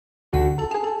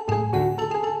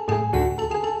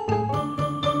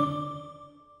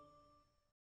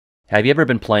Have you ever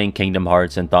been playing Kingdom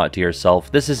Hearts and thought to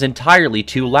yourself, this is entirely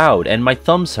too loud and my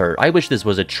thumbs hurt, I wish this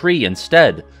was a tree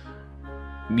instead?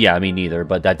 Yeah, me neither,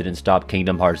 but that didn't stop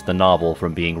Kingdom Hearts the novel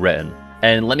from being written.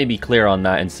 And let me be clear on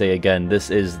that and say again, this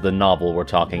is the novel we're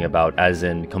talking about, as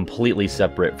in completely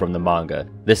separate from the manga.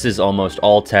 This is almost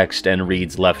all text and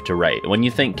reads left to right. When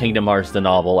you think Kingdom Hearts the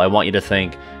novel, I want you to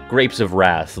think Grapes of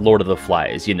Wrath, Lord of the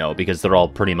Flies, you know, because they're all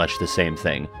pretty much the same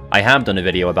thing. I have done a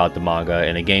video about the manga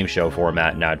in a game show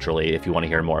format, naturally, if you want to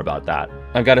hear more about that.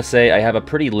 I've got to say, I have a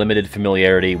pretty limited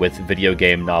familiarity with video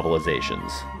game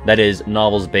novelizations. That is,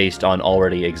 novels based on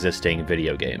already existing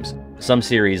video games. Some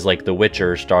series like The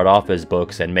Witcher start off as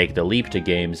books and make the leap to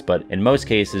games, but in most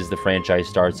cases the franchise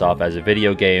starts off as a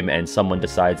video game and someone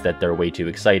decides that they're way too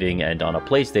exciting and on a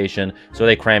PlayStation, so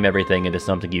they cram everything into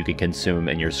something you can consume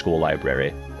in your school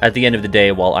library. At the end of the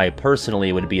day, while I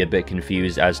personally would be a bit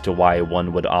confused as to why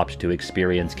one would opt to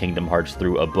experience Kingdom Hearts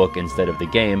through a book instead of the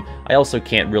game, I also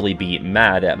can't really be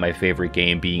mad at my favorite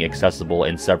game being accessible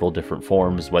in several different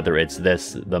forms, whether it's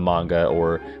this, the manga,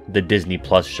 or the Disney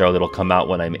Plus show that'll come out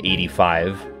when I'm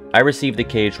 85. I received the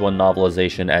KH1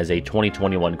 novelization as a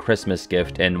 2021 Christmas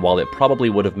gift, and while it probably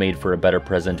would have made for a better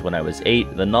present when I was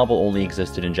 8, the novel only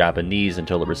existed in Japanese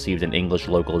until it received an English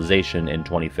localization in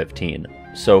 2015.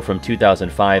 So from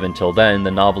 2005 until then,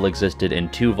 the novel existed in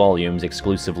 2 volumes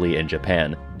exclusively in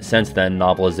Japan. Since then,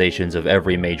 novelizations of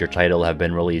every major title have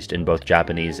been released in both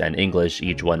Japanese and English,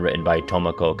 each one written by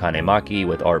Tomoko Kanemaki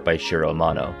with art by Shiro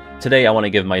Mano. Today I want to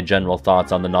give my general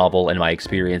thoughts on the novel and my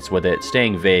experience with it,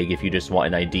 staying vague if you just want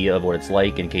an idea of what it's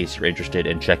like in case you're interested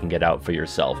in checking it out for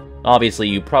yourself. Obviously,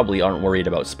 you probably aren't worried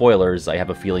about spoilers. I have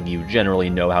a feeling you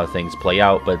generally know how things play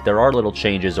out, but there are little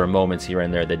changes or moments here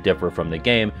and there that differ from the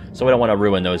game, so I don't want to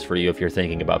ruin those for you if you're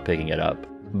thinking about picking it up.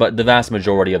 But the vast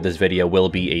majority of this video will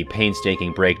be a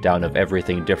painstaking breakdown of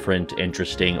everything different,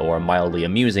 interesting, or mildly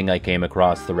amusing I came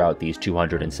across throughout these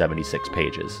 276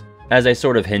 pages. As I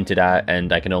sort of hinted at,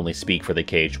 and I can only speak for the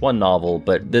KH1 novel,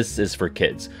 but this is for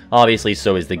kids. Obviously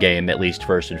so is the game, at least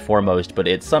first and foremost, but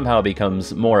it somehow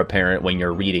becomes more apparent when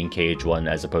you're reading KH1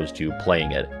 as opposed to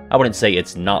playing it. I wouldn't say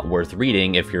it's not worth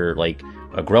reading if you're, like,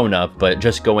 a grown-up, but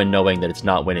just go in knowing that it's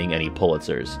not winning any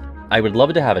Pulitzers. I would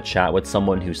love to have a chat with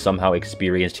someone who somehow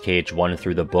experienced KH1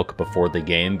 through the book before the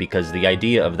game, because the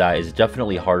idea of that is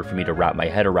definitely hard for me to wrap my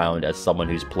head around as someone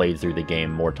who's played through the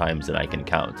game more times than I can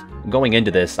count. Going into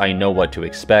this, I know what to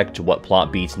expect, what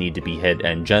plot beats need to be hit,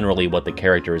 and generally what the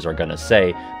characters are gonna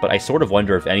say, but I sort of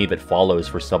wonder if any of it follows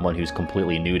for someone who's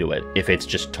completely new to it, if it's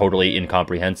just totally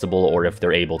incomprehensible or if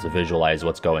they're able to visualize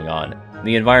what's going on.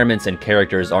 The environments and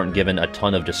characters aren't given a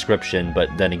ton of description, but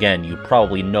then again, you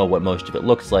probably know what most of it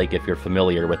looks like if you're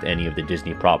familiar with any of the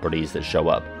Disney properties that show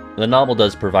up. The novel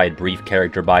does provide brief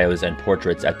character bios and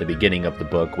portraits at the beginning of the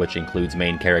book, which includes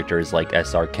main characters like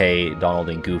SRK, Donald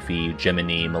and Goofy,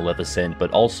 Jiminy, Maleficent,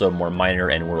 but also more minor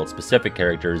and world-specific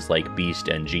characters like Beast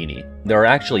and Genie. There are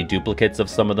actually duplicates of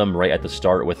some of them right at the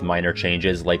start with minor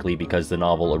changes, likely because the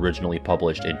novel originally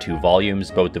published in 2 volumes,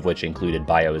 both of which included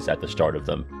bios at the start of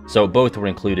them. So both were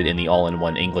included in the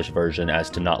all-in-one English version as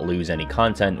to not lose any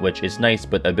content, which is nice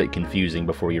but a bit confusing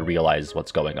before you realize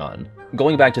what's going on.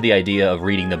 Going back to the idea of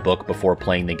reading the book before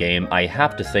playing the game, I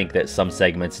have to think that some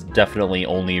segments definitely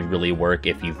only really work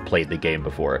if you've played the game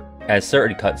before, as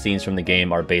certain cutscenes from the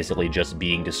game are basically just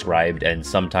being described and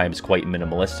sometimes quite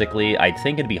minimalistically. I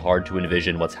think it'd be hard to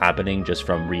envision what's happening just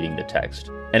from reading the text.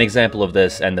 An example of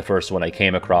this, and the first one I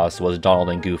came across, was Donald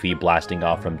and Goofy blasting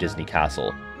off from Disney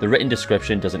Castle. The written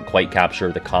description doesn't quite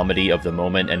capture the comedy of the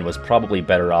moment and was probably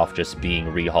better off just being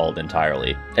rehauled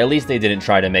entirely. At least they didn't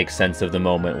try to make sense of the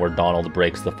moment where Donald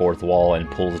breaks the 4th wall and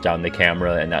pulls down the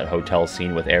camera in that hotel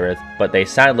scene with Aerith, but they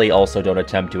sadly also don't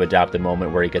attempt to adapt the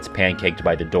moment where he gets pancaked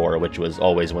by the door, which was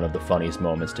always one of the funniest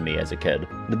moments to me as a kid.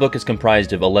 The book is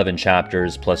comprised of 11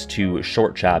 chapters plus 2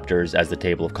 short chapters, as the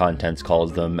table of contents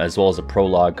calls them, as well as a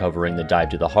prologue covering the dive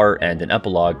to the heart and an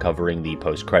epilogue covering the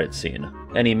post-credits scene.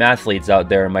 Any mathletes out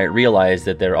there might realize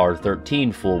that there are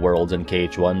 13 full worlds in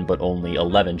KH1 but only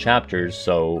 11 chapters,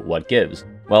 so what gives?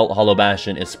 Well, Hollow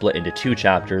Bastion is split into 2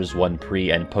 chapters, one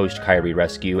pre- and post-Kyrie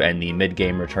rescue, and the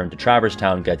mid-game return to Traverse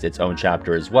Town gets its own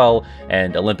chapter as well,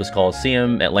 and Olympus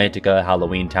Coliseum, Atlantica,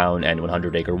 Halloween Town, and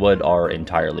 100 Acre Wood are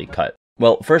entirely cut.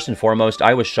 Well, first and foremost,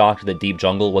 I was shocked that Deep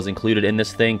Jungle was included in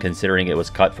this thing, considering it was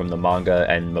cut from the manga,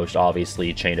 and most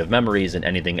obviously Chain of Memories and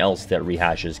anything else that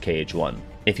rehashes KH1.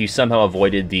 If you somehow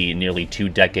avoided the nearly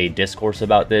 2-decade discourse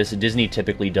about this, Disney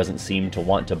typically doesn't seem to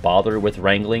want to bother with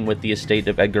wrangling with the estate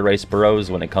of Edgar Rice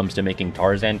Burroughs when it comes to making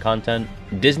Tarzan content.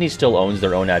 Disney still owns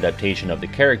their own adaptation of the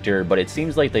character, but it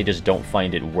seems like they just don't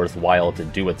find it worthwhile to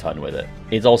do a ton with it.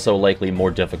 It's also likely more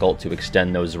difficult to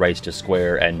extend those rights to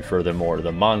Square and furthermore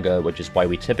the manga, which is why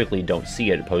we typically don't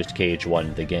see it post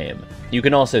KH1 the game. You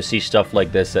can also see stuff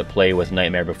like this at play with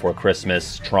Nightmare Before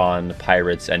Christmas, Tron,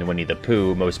 Pirates, and Winnie the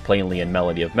Pooh, most plainly in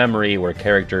Melody of Memory, where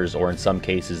characters, or in some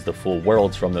cases the full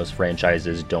worlds from those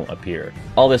franchises, don't appear.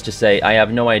 All this to say, I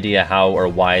have no idea how or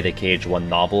why the KH1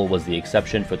 novel was the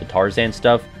exception for the Tarzan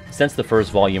stuff, since the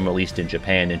first volume released in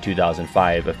Japan in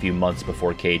 2005, a few months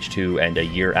before KH2 and a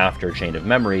year after Chain of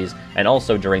Memories, and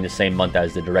also during the same month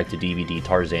as the direct-to-DVD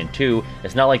Tarzan 2,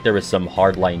 it's not like there was some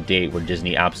hardline date where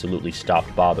Disney absolutely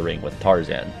stopped bothering with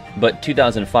Tarzan. But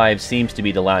 2005 seems to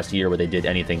be the last year where they did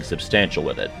anything substantial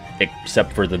with it.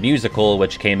 Except for the musical,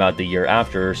 which came out the year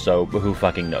after, so who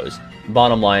fucking knows.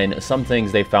 Bottom line, some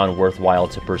things they found worthwhile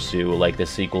to pursue, like the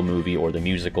sequel movie or the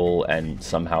musical, and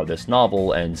somehow this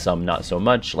novel, and some not so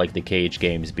much, like the KH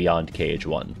games beyond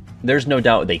KH1. There's no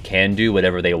doubt they can do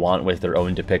whatever they want with their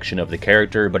own depiction of the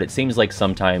character, but it seems like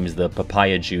sometimes the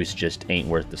papaya juice just ain't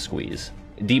worth the squeeze.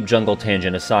 Deep Jungle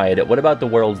tangent aside, what about the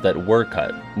worlds that were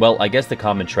cut? Well, I guess the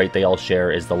common trait they all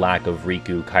share is the lack of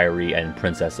Riku, Kairi, and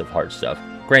Princess of Heart stuff.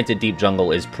 Granted, Deep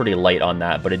Jungle is pretty light on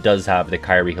that, but it does have the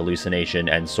Kairi hallucination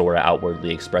and Sora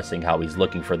outwardly expressing how he's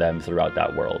looking for them throughout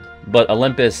that world. But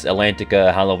Olympus,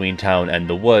 Atlantica, Halloween Town, and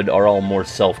The Wood are all more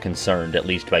self-concerned, at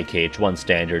least by KH1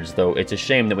 standards, though it's a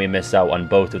shame that we miss out on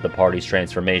both of the party's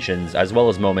transformations, as well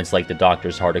as moments like the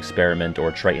Doctor's Heart experiment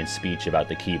or Triton's speech about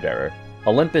the Keybearer.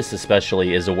 Olympus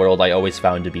especially is a world I always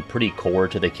found to be pretty core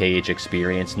to the KH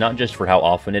experience, not just for how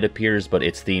often it appears, but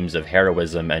its themes of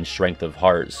heroism and strength of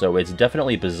heart, so it's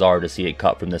definitely bizarre to see it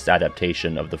cut from this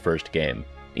adaptation of the first game.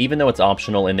 Even though it's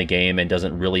optional in the game and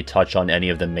doesn't really touch on any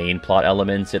of the main plot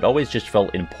elements, it always just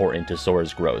felt important to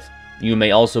Sora's growth. You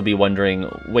may also be wondering,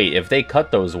 wait, if they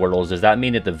cut those worlds, does that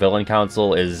mean that the villain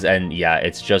council is, and yeah,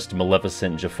 it's just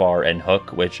Maleficent, Jafar, and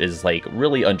Hook, which is like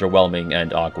really underwhelming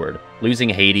and awkward. Losing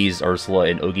Hades, Ursula,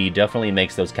 and Oogie definitely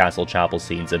makes those castle chapel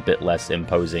scenes a bit less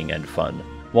imposing and fun.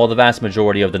 While the vast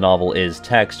majority of the novel is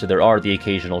text, there are the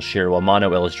occasional Shiro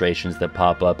Amano illustrations that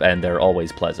pop up, and they're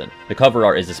always pleasant. The cover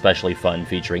art is especially fun,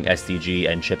 featuring SDG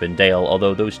and Chip and Dale,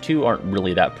 although those two aren't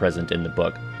really that present in the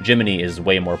book. Jiminy is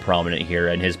way more prominent here,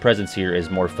 and his presence here is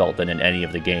more felt than in any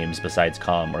of the games besides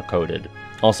Calm or Coded.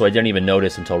 Also, I didn't even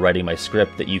notice until writing my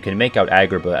script that you can make out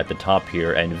Agrabah at the top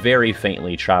here, and very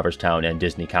faintly Traverse Town and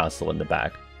Disney Castle in the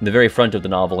back. The very front of the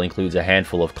novel includes a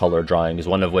handful of color drawings,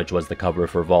 one of which was the cover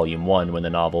for Volume 1 when the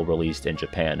novel released in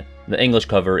Japan. The English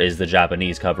cover is the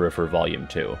Japanese cover for Volume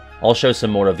 2. I'll show some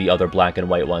more of the other black and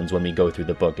white ones when we go through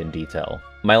the book in detail.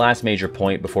 My last major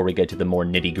point before we get to the more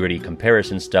nitty-gritty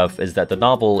comparison stuff is that the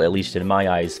novel, at least in my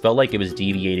eyes, felt like it was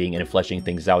deviating and fleshing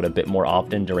things out a bit more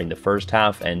often during the first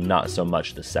half and not so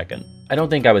much the second. I don't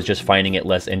think I was just finding it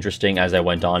less interesting as I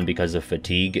went on because of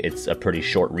fatigue. It's a pretty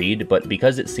short read, but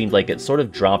because it seemed like it sort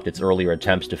of dropped its earlier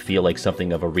attempts to feel like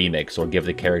something of a remix or give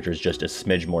the characters just a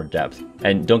smidge more depth.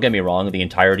 And don't get me wrong, the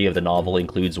entirety of the novel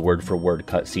includes word-for-word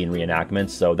cutscene reenactments,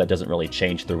 so that doesn't really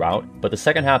change throughout, but the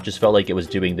second half just felt like it was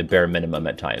doing the bare minimum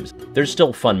at times. There's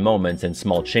still fun moments and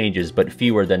small changes, but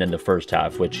fewer than in the first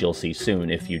half, which you'll see soon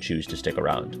if you choose to stick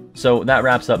around. So that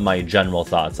wraps up my general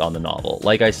thoughts on the novel.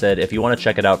 Like I said, if you want to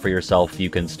check it out for yourself,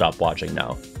 you can stop watching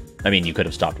now. I mean, you could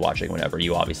have stopped watching whenever,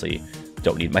 you obviously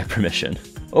don't need my permission.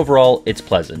 Overall, it's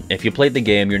pleasant. If you played the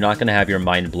game, you're not going to have your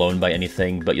mind blown by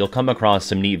anything, but you'll come across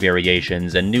some neat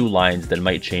variations and new lines that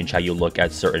might change how you look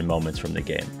at certain moments from the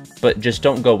game. But just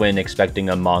don't go in expecting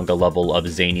a manga level of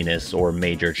zaniness or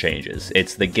major changes.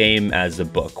 It's the game as a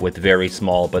book, with very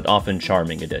small but often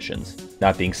charming additions.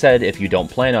 That being said, if you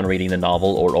don't plan on reading the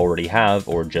novel or already have,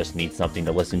 or just need something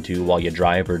to listen to while you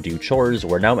drive or do chores,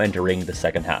 we're now entering the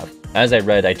second half. As I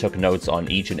read, I took notes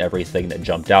on each and everything that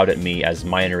jumped out at me, as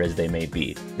minor as they may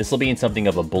be. This will be in something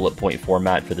of a bullet point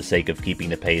format for the sake of keeping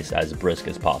the pace as brisk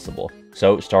as possible.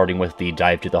 So, starting with the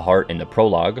dive to the heart in the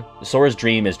prologue, Sora's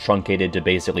dream is truncated to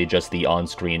basically just the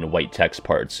on-screen white text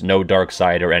parts, no dark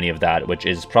side or any of that, which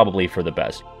is probably for the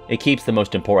best. It keeps the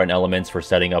most important elements for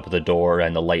setting up the door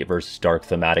and the light versus dark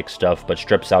thematic stuff, but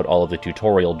strips out all of the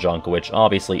tutorial junk, which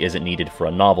obviously isn't needed for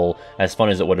a novel, as fun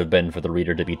as it would have been for the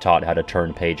reader to be taught how to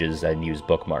turn pages and use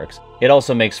bookmarks. It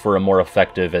also makes for a more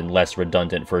effective and less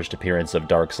redundant first appearance of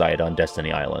Darkseid on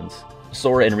Destiny Islands.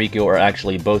 Sora and Riku are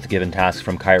actually both given tasks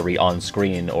from Kairi on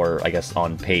screen, or I guess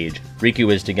on page.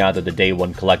 Riku is to gather the Day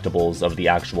 1 collectibles of the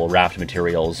actual raft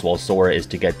materials, while Sora is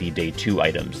to get the Day 2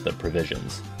 items, the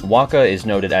provisions. Wakka is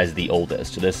noted as the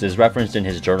oldest. This is referenced in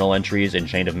his journal entries in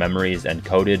Chain of Memories and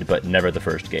Coded, but never the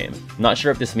first game. Not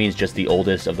sure if this means just the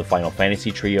oldest of the Final Fantasy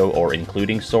trio or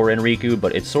including Sora and Riku,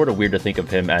 but it's sort of weird to think of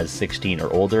him as 16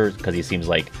 or older, because he seems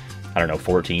like I don't know,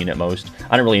 14 at most.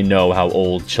 I don't really know how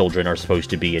old children are supposed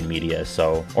to be in media,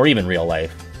 so, or even real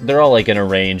life. They're all like in a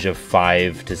range of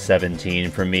 5 to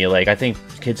 17 for me. Like, I think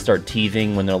kids start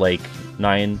teething when they're like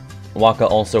 9. Wakka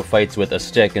also fights with a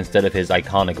stick instead of his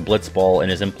iconic blitzball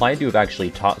and is implied to have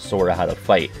actually taught Sora how to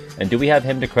fight. And do we have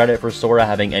him to credit for Sora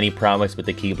having any prowess with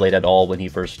the Keyblade at all when he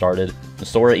first started?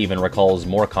 Sora even recalls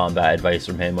more combat advice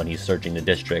from him when he's searching the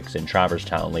districts in Traverse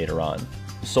Town later on.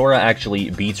 Sora actually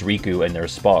beats Riku in their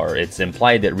spar. It's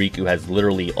implied that Riku has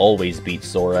literally always beat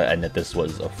Sora and that this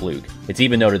was a fluke. It's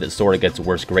even noted that Sora gets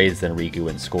worse grades than Riku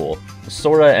in school.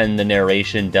 Sora and the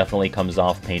narration definitely comes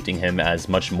off painting him as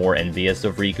much more envious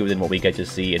of Riku than what we get to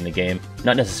see in the game.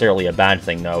 Not necessarily a bad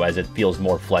thing though, as it feels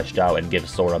more fleshed out and gives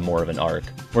Sora more of an arc.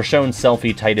 We're shown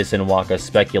Selphie, Titus, and Wakka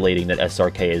speculating that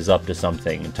SRK is up to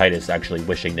something, Titus actually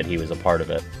wishing that he was a part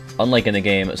of it. Unlike in the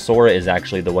game, Sora is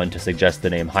actually the one to suggest the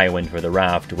name Highwind for the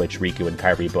raft, which Riku and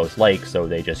Kairi both like, so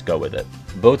they just go with it.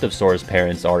 Both of Sora's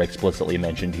parents are explicitly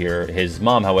mentioned here. His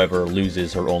mom, however,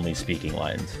 loses her only speaking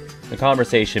lines. The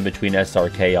conversation between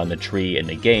SRK on the tree in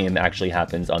the game actually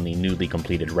happens on the newly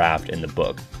completed raft in the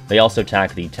book. They also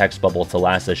tack the text bubble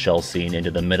Thalassa shell scene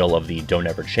into the middle of the Don't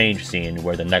Ever Change scene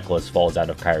where the necklace falls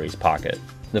out of Kairi's pocket.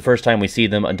 The first time we see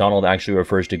them, Donald actually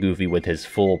refers to Goofy with his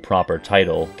full proper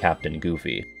title, Captain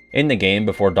Goofy. In the game,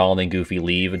 before Donald and Goofy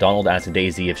leave, Donald asks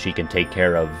Daisy if she can take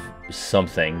care of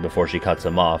something before she cuts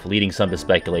him off, leading some to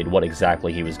speculate what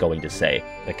exactly he was going to say.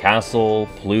 The castle,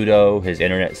 Pluto, his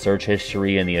internet search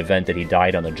history, and the event that he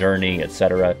died on the journey,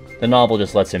 etc. The novel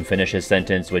just lets him finish his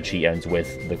sentence, which he ends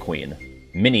with the Queen.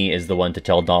 Minnie is the one to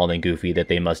tell Donald and Goofy that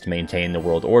they must maintain the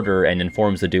world order and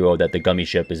informs the duo that the gummy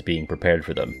ship is being prepared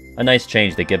for them. A nice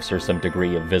change that gives her some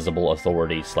degree of visible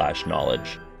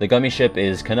authority/knowledge. The gummy ship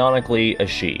is canonically a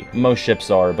she. Most ships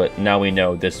are, but now we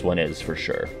know this one is for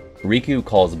sure. Riku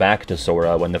calls back to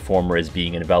Sora when the former is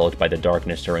being enveloped by the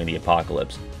darkness during the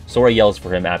apocalypse. Sora yells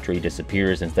for him after he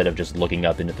disappears instead of just looking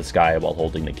up into the sky while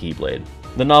holding the Keyblade.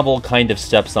 The novel kind of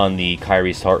steps on the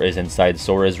Kairi's heart is inside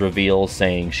Sora's reveal,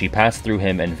 saying she passed through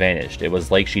him and vanished. It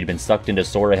was like she'd been sucked into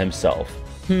Sora himself.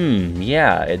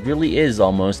 Yeah, it really is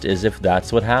almost as if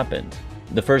that's what happened.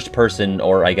 The first person,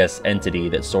 or I guess entity,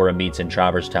 that Sora meets in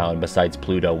Traverse Town besides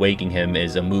Pluto waking him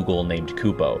is a Moogle named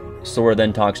Kupo. Sora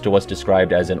then talks to what's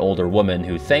described as an older woman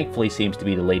who thankfully seems to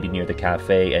be the lady near the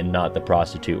cafe and not the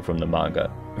prostitute from the manga.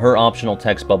 Her optional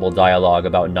text bubble dialogue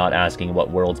about not asking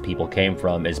what worlds people came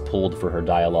from is pulled for her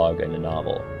dialogue in the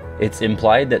novel. It's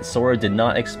implied that Sora did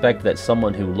not expect that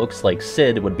someone who looks like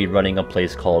Sid would be running a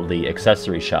place called the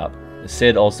Accessory Shop.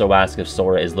 Sid also asks if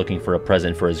Sora is looking for a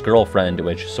present for his girlfriend,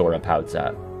 which Sora pouts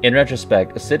at. In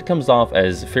retrospect, Sid comes off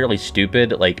as fairly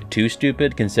stupid, like too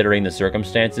stupid considering the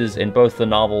circumstances in both the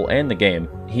novel and the game.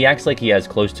 He acts like he has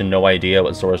close to no idea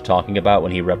what Sora's talking about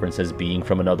when he references being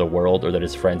from another world or that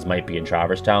his friends might be in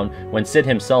Traverse Town, when Sid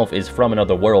himself is from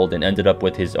another world and ended up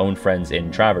with his own friends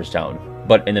in Traverse Town.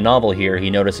 But in the novel here, he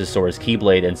notices Sora's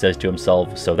Keyblade and says to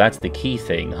himself, so that's the key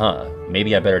thing, huh?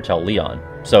 Maybe I better tell Leon.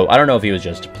 So I don't know if he was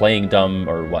just playing dumb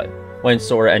or what. When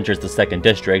Sora enters the second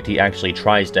district, he actually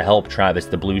tries to help Travis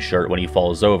the blue shirt when he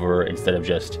falls over instead of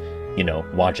just, you know,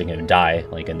 watching him die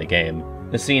like in the game.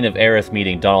 The scene of Aerith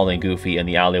meeting Donald and Goofy in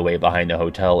the alleyway behind the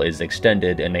hotel is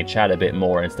extended and they chat a bit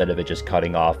more instead of it just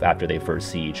cutting off after they first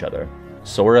see each other.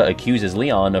 Sora accuses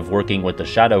Leon of working with the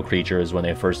shadow creatures when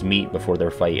they first meet before their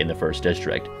fight in the first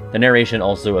district. The narration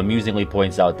also amusingly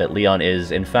points out that Leon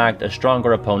is, in fact, a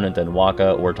stronger opponent than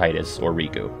Wakka or Titus or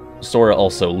Riku. Sora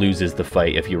also loses the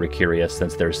fight if you were curious,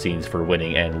 since there's scenes for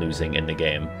winning and losing in the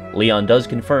game. Leon does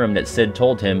confirm that Sid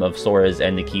told him of Sora's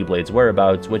and the Keyblade's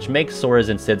whereabouts, which makes Sora's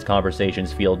and Sid's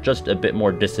conversations feel just a bit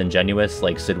more disingenuous,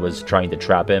 like Sid was trying to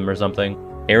trap him or something.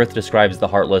 Aerith describes the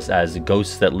Heartless as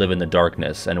ghosts that live in the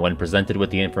darkness, and when presented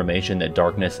with the information that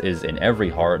darkness is in every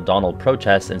heart, Donald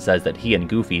protests and says that he and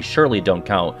Goofy surely don't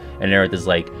count, and Aerith is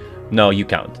like, no, you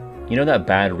count. You know that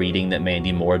bad reading that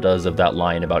Mandy Moore does of that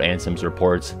line about Ansem's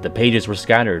reports? The pages were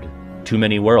scattered. Too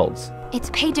many worlds. Its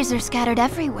pages are scattered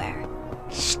everywhere.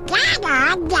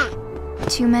 Scattered!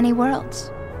 Too many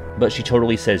worlds. But she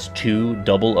totally says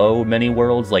O many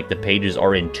worlds, like the pages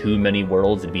are in too many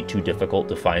worlds, it'd be too difficult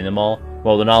to find them all.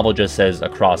 Well, the novel just says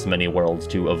across many worlds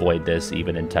to avoid this,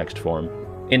 even in text form.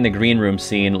 In the green room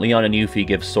scene, Leon and Yuffie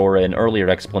give Sora an earlier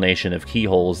explanation of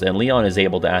keyholes, and Leon is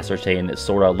able to ascertain that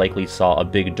Sora likely saw a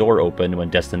big door open when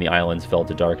Destiny Islands fell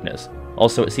to darkness.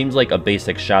 Also, it seems like a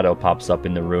basic shadow pops up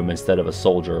in the room instead of a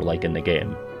soldier like in the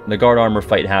game. The guard armor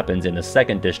fight happens in the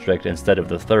 2nd district instead of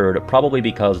the 3rd, probably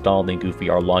because Donald and Goofy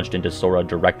are launched into Sora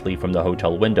directly from the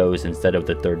hotel windows instead of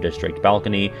the 3rd district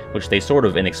balcony, which they sort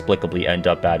of inexplicably end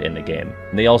up at in the game.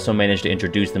 They also manage to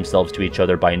introduce themselves to each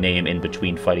other by name in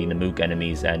between fighting the Mook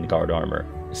enemies and guard armor.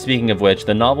 Speaking of which,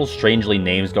 the novel strangely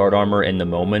names guard armor in the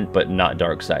moment, but not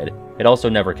Darkseid. It also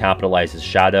never capitalizes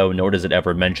Shadow, nor does it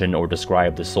ever mention or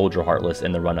describe the Soldier Heartless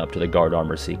in the run-up to the guard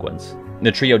armor sequence.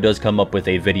 The trio does come up with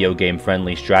a video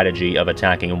game-friendly strategy of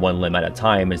attacking one limb at a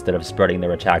time instead of spreading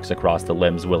their attacks across the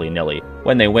limbs willy-nilly.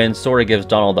 When they win, Sora gives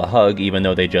Donald a hug even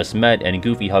though they just met, and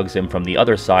Goofy hugs him from the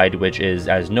other side, which is,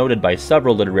 as noted by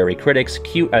several literary critics,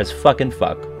 cute as fucking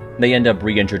fuck. They end up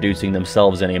reintroducing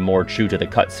themselves in a more true-to-the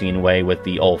cutscene way with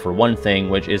the all-for-one thing,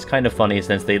 which is kind of funny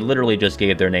since they literally just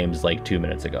gave their names like 2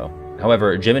 minutes ago.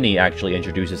 However, Jiminy actually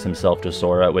introduces himself to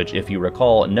Sora, which, if you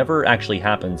recall, never actually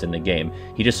happens in the game.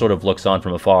 He just sort of looks on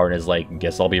from afar and is like,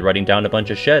 guess I'll be writing down a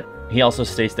bunch of shit. He also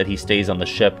states that he stays on the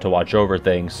ship to watch over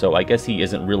things, so I guess he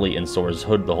isn't really in Sora's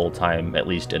hood the whole time, at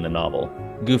least in the novel.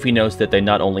 Goofy notes that they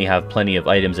not only have plenty of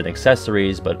items and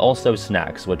accessories, but also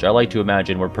snacks, which I like to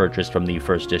imagine were purchased from the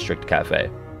 1st District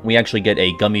Cafe. We actually get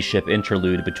a gummy ship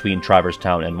interlude between Traverse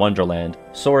Town and Wonderland.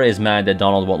 Sora is mad that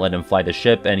Donald won't let him fly the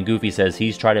ship, and Goofy says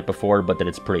he's tried it before, but that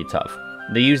it's pretty tough.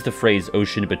 They use the phrase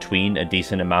ocean between a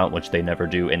decent amount, which they never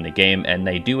do in the game, and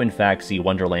they do in fact see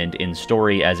Wonderland in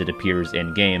story as it appears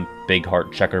in-game, big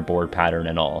heart checkerboard pattern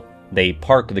and all. They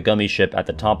park the gummy ship at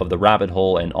the top of the rabbit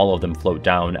hole, and all of them float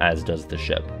down, as does the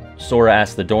ship. Sora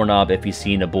asks the doorknob if he's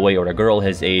seen a boy or a girl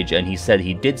his age, and he said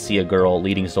he did see a girl,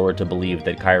 leading Sora to believe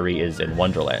that Kairi is in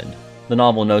Wonderland. The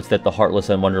novel notes that the Heartless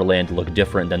in Wonderland look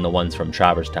different than the ones from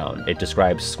Traverse Town. It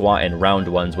describes squat and round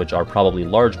ones, which are probably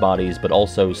large bodies, but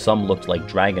also some looked like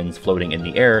dragons floating in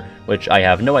the air, which I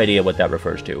have no idea what that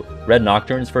refers to. Red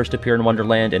Nocturnes first appear in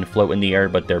Wonderland and float in the air,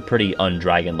 but they're pretty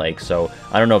undragon-like, so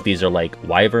I don't know if these are like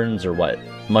wyverns or what.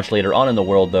 Much later on in the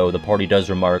world, though, the party does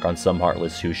remark on some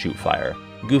Heartless who shoot fire.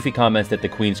 Goofy comments that the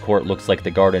Queen's Court looks like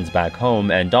the gardens back home,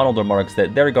 and Donald remarks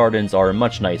that their gardens are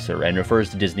much nicer and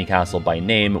refers to Disney Castle by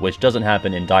name, which doesn't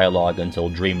happen in dialogue until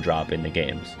Dream Drop in the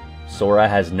games. Sora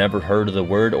has never heard of the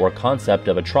word or concept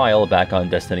of a trial back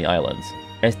on Destiny Islands.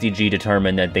 SDG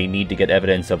determine that they need to get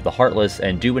evidence of the Heartless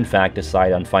and do in fact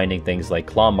decide on finding things like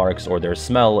claw marks or their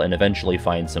smell and eventually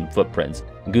find some footprints.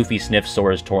 Goofy sniffs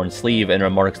Sora's torn sleeve and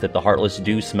remarks that the Heartless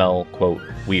do smell, quote,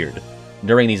 weird.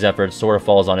 During these efforts, Sora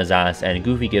falls on his ass and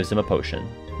Goofy gives him a potion.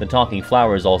 The talking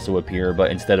flowers also appear,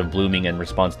 but instead of blooming in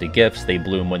response to gifts, they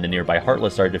bloom when the nearby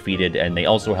Heartless are defeated, and they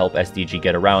also help SDG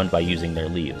get around by using their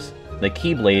leaves. The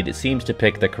Keyblade seems to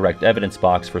pick the correct evidence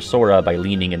box for Sora by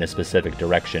leaning in a specific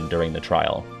direction during the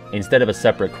trial. Instead of a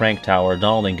separate crank tower,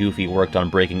 Donald and Goofy worked on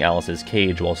breaking Alice's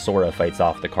cage while Sora fights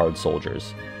off the card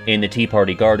soldiers. In the Tea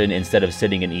Party Garden, instead of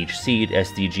sitting in each seat,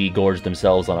 SDG gorge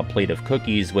themselves on a plate of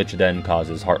cookies, which then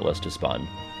causes Heartless to spawn.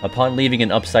 Upon leaving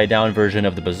an upside-down version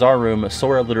of the Bazaar Room,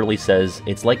 Sora literally says,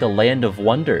 "It's like a land of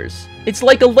wonders." It's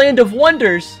like a land of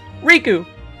wonders! Riku!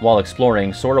 While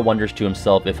exploring, Sora wonders to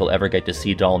himself if he'll ever get to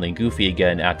see Donald and Goofy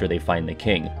again after they find the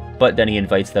king. But then he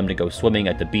invites them to go swimming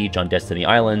at the beach on Destiny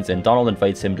Islands, and Donald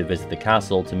invites him to visit the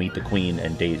castle to meet the Queen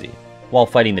and Daisy. While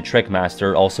fighting the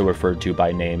Trickmaster, also referred to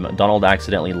by name, Donald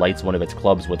accidentally lights one of its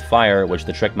clubs with fire, which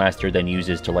the Trickmaster then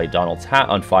uses to light Donald's hat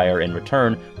on fire in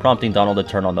return, prompting Donald to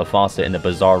turn on the faucet in the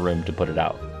Bazaar Room to put it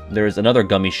out. There is another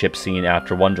gummy ship scene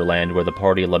after Wonderland where the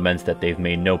party laments that they've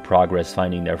made no progress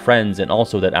finding their friends and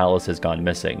also that Alice has gone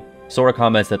missing. Sora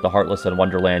comments that the Heartless in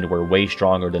Wonderland were way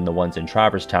stronger than the ones in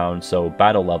Traverse Town, so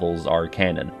battle levels are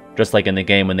canon. Just like in the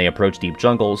game when they approach Deep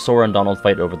Jungle, Sora and Donald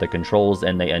fight over the controls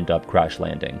and they end up crash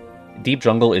landing. Deep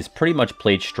Jungle is pretty much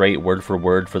played straight word for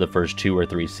word for the first 2 or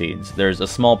 3 scenes. There's a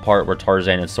small part where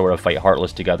Tarzan and Sora fight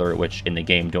Heartless together, which in the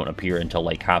game don't appear until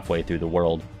like halfway through the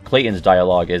world. Clayton's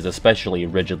dialogue is especially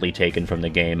rigidly taken from the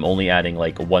game, only adding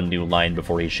like one new line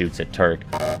before he shoots at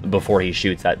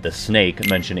the snake,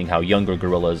 mentioning how younger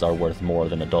gorillas are worth more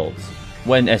than adults.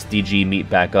 When SDG meet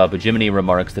back up, Jiminy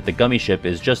remarks that the gummy ship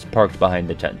is just parked behind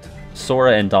the tent.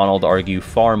 Sora and Donald argue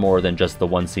far more than just the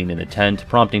one scene in the tent,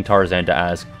 prompting Tarzan to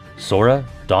ask, "Sora?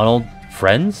 Donald?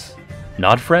 Friends?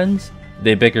 Not friends?"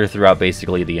 They bicker throughout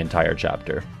basically the entire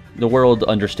chapter. The world,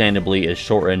 understandably, is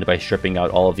shortened by stripping out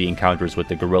all of the encounters with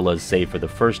the gorillas save for the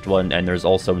first one, and there's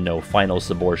also no final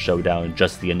Sabor showdown,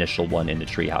 just the initial one in the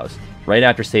treehouse. Right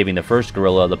after saving the first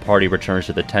gorilla, the party returns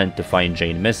to the tent to find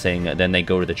Jane missing, then they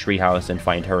go to the treehouse and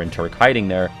find her and Turk hiding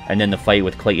there, and then the fight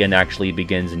with Clayton actually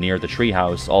begins near the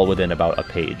treehouse, all within about a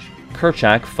page.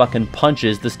 Kerchak fucking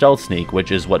punches the stealth sneak,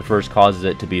 which is what first causes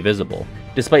it to be visible.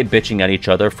 Despite bitching at each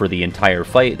other for the entire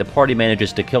fight, the party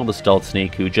manages to kill the stealth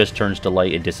sneak, who just turns to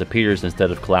light and disappears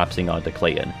instead of collapsing onto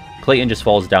Clayton. Clayton just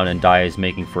falls down and dies,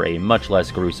 making for a much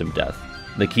less gruesome death.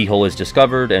 The keyhole is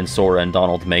discovered, and Sora and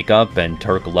Donald make up, and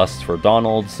Turk lusts for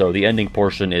Donald, so the ending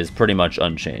portion is pretty much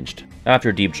unchanged.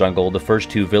 After Deep Jungle, the first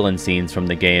two villain scenes from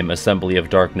the game, Assembly of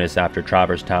Darkness after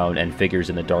Traverse Town and Figures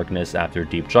in the Darkness after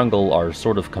Deep Jungle, are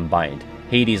sort of combined.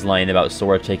 Hades' line about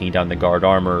Sora taking down the guard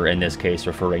armor, in this case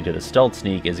referring to the stealth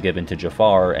sneak, is given to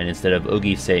Jafar, and instead of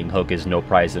Oogie saying Hook is no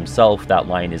prize himself, that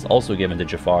line is also given to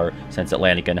Jafar, since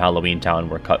Atlantica and Halloween Town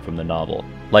were cut from the novel.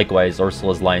 Likewise,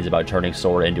 Ursula's lines about turning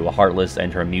Sora into a Heartless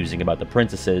and her musing about the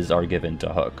princesses are given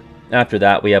to Hook. After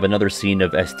that, we have another scene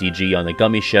of SDG on the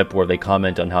Gummy ship where they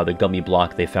comment on how the gummy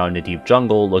block they found in Deep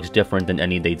Jungle looks different than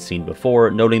any they'd seen before,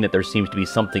 noting that there seems to be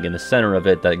something in the center of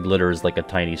it that glitters like a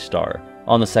tiny star.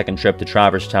 On the second trip to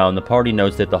Traverse Town, the party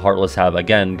notes that the Heartless have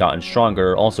again gotten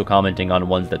stronger, also commenting on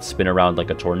ones that spin around like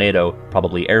a tornado,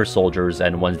 probably air soldiers,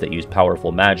 and ones that use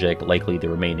powerful magic, likely the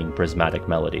remaining prismatic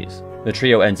melodies. The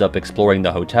trio ends up exploring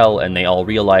the hotel, and they all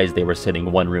realize they were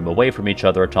sitting one room away from each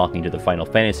other talking to the Final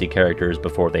Fantasy characters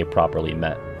before they properly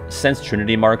met. Since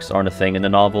Trinity marks aren't a thing in the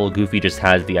novel, Goofy just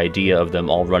has the idea of them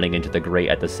all running into the grate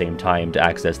at the same time to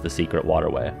access the secret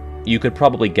waterway. You could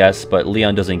probably guess, but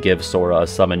Leon doesn't give Sora a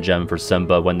summon gem for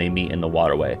Simba when they meet in the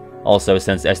waterway. Also,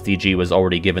 since SDG was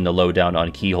already given the lowdown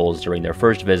on keyholes during their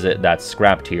first visit, that's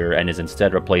scrapped here and is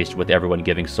instead replaced with everyone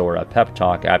giving Sora a pep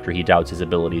talk after he doubts his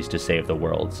abilities to save the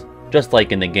worlds. Just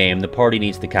like in the game, the party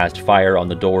needs to cast fire on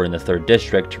the door in the 3rd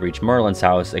district to reach Merlin's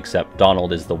house, except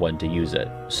Donald is the one to use it.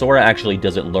 Sora actually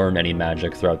doesn't learn any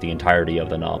magic throughout the entirety of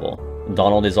the novel.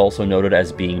 Donald is also noted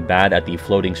as being bad at the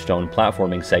floating stone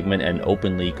platforming segment and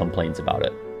openly complains about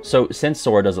it. So, since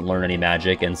Sora doesn't learn any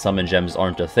magic and summon gems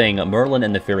aren't a thing, Merlin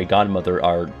and the Fairy Godmother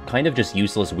are kind of just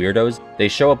useless weirdos. They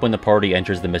show up when the party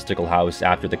enters the mystical house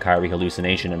after the Kairi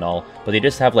hallucination and all, but they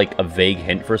just have like a vague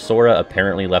hint for Sora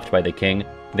apparently left by the king.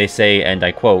 They say, and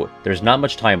I quote, "There's not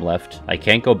much time left, I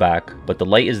can't go back, but the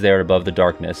light is there above the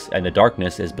darkness, and the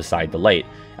darkness is beside the light,"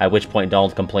 at which point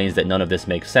Donald complains that none of this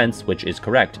makes sense, which is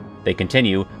correct. They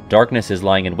continue, "Darkness is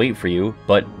lying in wait for you,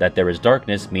 but that there is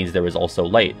darkness means there is also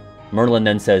light." Merlin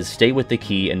then says, "Stay with the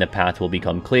key and the path will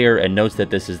become clear," and notes that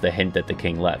this is the hint that the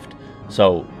king left.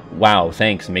 So, wow,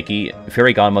 thanks, Mickey.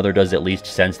 Fairy Godmother does at least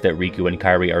sense that Riku and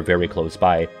Kairi are very close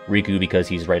by. Riku because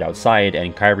he's right outside,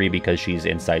 and Kairi because she's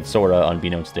inside Sora,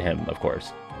 unbeknownst to him, of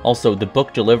course. Also, the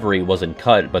book delivery wasn't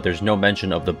cut, but there's no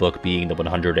mention of the book being the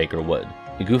 100-Acre Wood.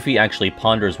 Goofy actually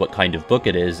ponders what kind of book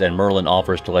it is, and Merlin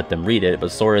offers to let them read it,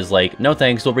 but Sora's like, "No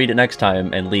thanks, we'll read it next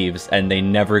time," and leaves, and they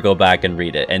never go back and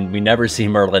read it, and we never see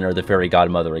Merlin or the Fairy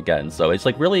Godmother again, so it's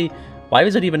like, really? Why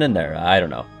was it even in there? I don't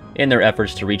know. In their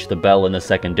efforts to reach the bell in the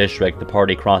 2nd district, the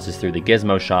party crosses through the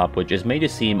Gizmo shop, which is made to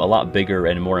seem a lot bigger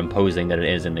and more imposing than it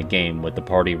is in the game, with the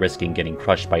party risking getting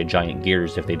crushed by giant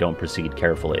gears if they don't proceed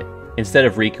carefully. Instead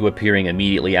of Riku appearing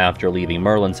immediately after leaving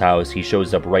Merlin's house, he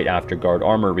shows up right after guard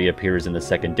armor reappears in the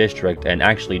 2nd district and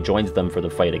actually joins them for the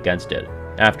fight against it.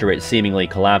 After it seemingly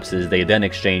collapses, they then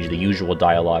exchange the usual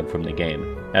dialogue from the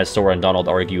game. As Sora and Donald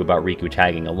argue about Riku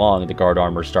tagging along, the guard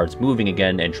armor starts moving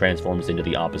again and transforms into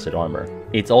the opposite armor.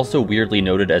 It's also weirdly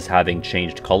noted as having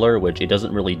changed color, which it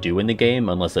doesn't really do in the game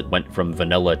unless it went from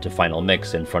vanilla to final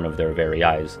mix in front of their very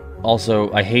eyes.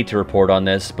 Also, I hate to report on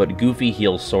this, but Goofy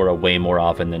heals Sora way more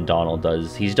often than Donald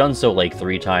does. He's done so like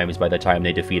 3 times by the time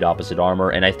they defeat opposite armor,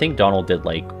 and I think Donald did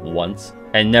like once.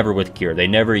 And never with cure. They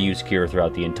never use cure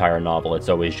throughout the entire novel. It's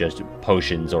always just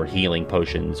potions or healing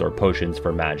potions or potions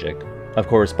for magic. Of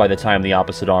course, by the time the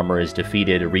opposite armor is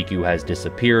defeated, Riku has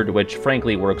disappeared, which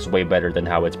frankly works way better than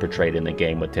how it's portrayed in the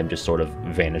game, with him just sort of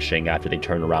vanishing after they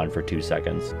turn around for 2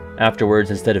 seconds. Afterwards,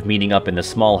 instead of meeting up in the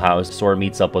small house, Sora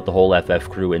meets up with the whole FF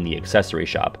crew in the accessory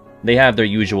shop. They have their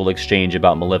usual exchange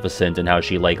about Maleficent and how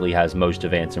she likely has most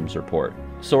of Ansem's report.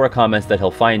 Sora comments that he'll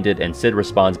find it, and Sid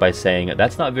responds by saying,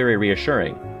 "That's not very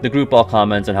reassuring." The group all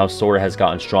comments on how Sora has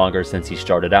gotten stronger since he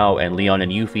started out, and Leon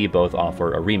and Yuffie both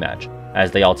offer a rematch. As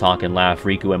they all talk and laugh,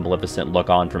 Riku and Maleficent look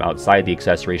on from outside the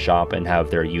accessory shop and have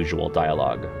their usual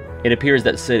dialogue. It appears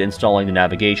that Sid installing the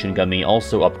navigation gummy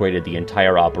also upgraded the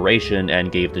entire operation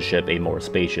and gave the ship a more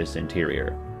spacious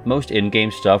interior. Most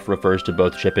in-game stuff refers to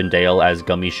both Chip and Dale as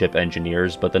gummy ship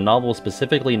engineers, but the novel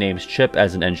specifically names Chip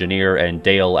as an engineer and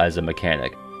Dale as a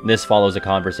mechanic. This follows a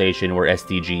conversation where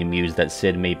SDG mused that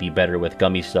Sid may be better with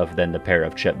gummy stuff than the pair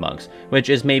of chipmunks, which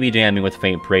is maybe damning with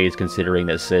faint praise considering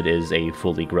that Sid is a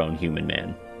fully grown human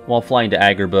man. While flying to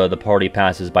Agrabah, the party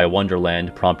passes by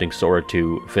Wonderland, prompting Sora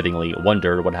to, fittingly,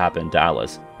 wonder what happened to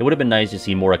Alice. It would have been nice to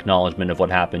see more acknowledgement of what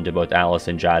happened to both Alice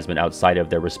and Jasmine outside of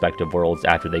their respective worlds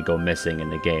after they go missing in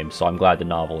the game, so I'm glad the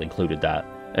novel included that.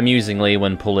 Amusingly,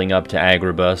 when pulling up to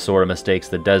Agrabah, Sora mistakes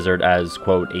the desert as,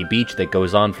 quote, a beach that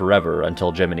goes on forever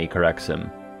until Jiminy corrects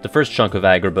him. The first chunk of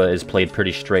Agrabah is played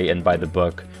pretty straight and by the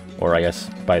book, or I guess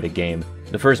by the game.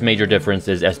 The first major difference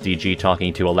is SDG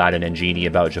talking to Aladdin and Genie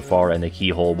about Jafar and the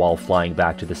keyhole while flying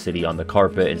back to the city on the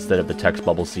carpet instead of the text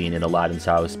bubble scene in Aladdin's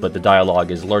house, but the dialogue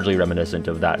is largely reminiscent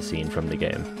of that scene from the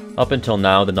game. Up until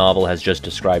now, the novel has just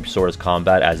described Sora's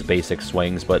combat as basic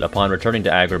swings, but upon returning to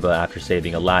Agrabah after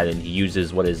saving Aladdin, he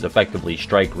uses what is effectively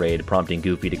Strike Raid, prompting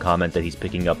Goofy to comment that he's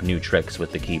picking up new tricks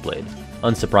with the Keyblade.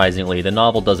 Unsurprisingly, the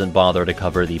novel doesn't bother to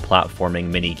cover the platforming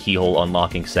mini keyhole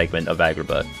unlocking segment of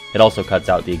Agrabah. It also cuts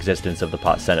out the existence of the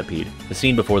pot centipede. The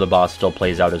scene before the boss still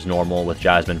plays out as normal, with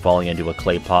Jasmine falling into a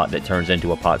clay pot that turns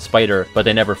into a pot spider, but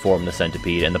they never form the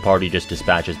centipede, and the party just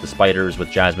dispatches the spiders,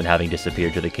 with Jasmine having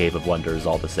disappeared to the Cave of Wonders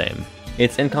all the same.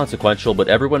 It's inconsequential, but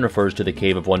everyone refers to the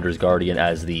Cave of Wonders Guardian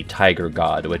as the Tiger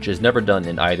God, which is never done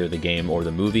in either the game or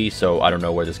the movie, so I don't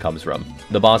know where this comes from.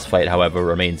 The boss fight, however,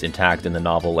 remains intact in the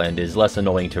novel and is less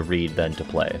annoying to read than to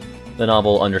play. The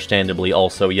novel, understandably,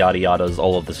 also yada-yadas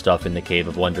all of the stuff in the Cave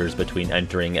of Wonders between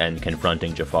entering and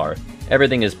confronting Jafar.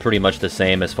 Everything is pretty much the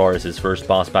same as far as his first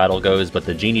boss battle goes, but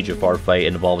the Genie-Jafar fight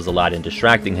involves Aladdin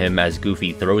distracting him as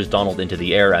Goofy throws Donald into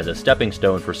the air as a stepping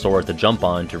stone for Sora to jump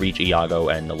on to reach Iago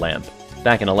and the lamp.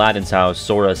 Back in Aladdin's house,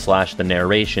 Sora / the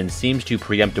narration seems to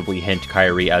preemptively hint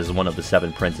Kairi as one of the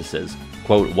 7 princesses.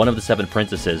 Quote, one of the 7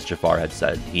 princesses, Jafar had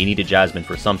said. He needed Jasmine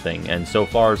for something, and so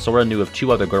far, Sora knew of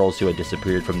 2 other girls who had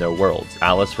disappeared from their worlds,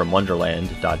 Alice from Wonderland, ...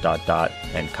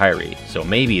 and Kairi. So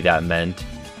maybe that meant ...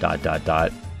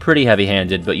 Pretty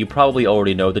heavy-handed, but you probably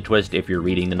already know the twist if you're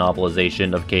reading the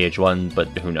novelization of KH1, but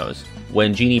who knows.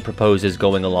 When Genie proposes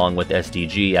going along with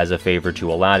SDG as a favor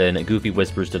to Aladdin, Goofy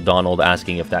whispers to Donald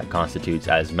asking if that constitutes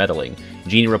as meddling.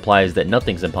 Genie replies that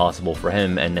nothing's impossible for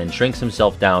him, and then shrinks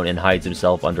himself down and hides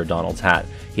himself under Donald's hat.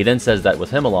 He then says that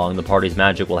with him along, the party's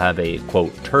magic will have a,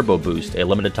 quote, turbo boost, a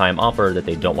limited time offer that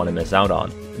they don't want to miss out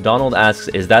on. Donald asks,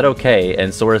 is that okay?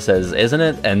 And Sora says, isn't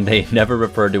it? And they never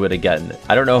refer to it again.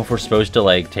 I don't know if we're supposed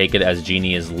to, take it as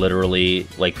Genie is literally,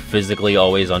 physically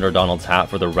always under Donald's hat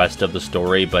for the rest of the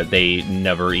story, but they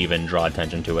never even draw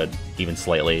attention to it, even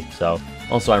slightly, so.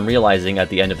 Also, I'm realizing at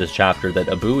the end of this chapter that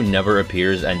Abu never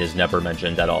appears and is never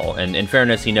mentioned at all, and in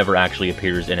fairness, he never actually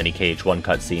appears in any KH1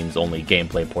 cutscenes, only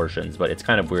gameplay portions, but it's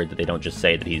kind of weird that they don't just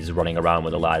say that he's running around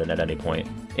with Aladdin at any point.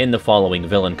 In the following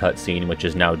villain cutscene, which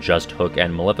is now just Hook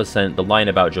and Maleficent, the line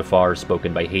about Jafar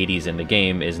spoken by Hades in the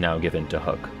game is now given to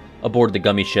Hook. Aboard the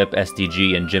gummy ship,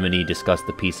 SDG and Jiminy discuss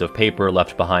the piece of paper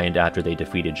left behind after they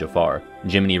defeated Jafar.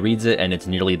 Jiminy reads it, and it's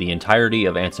nearly the entirety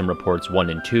of Ansem Reports 1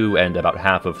 and 2, and about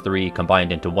half of 3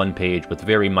 combined into one page with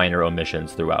very minor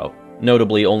omissions throughout.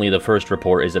 Notably, only the first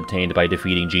report is obtained by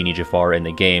defeating Genie Jafar in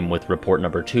the game, with report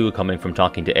number 2 coming from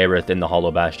talking to Aerith in the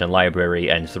Hollow Bastion library,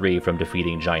 and 3 from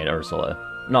defeating Giant Ursula.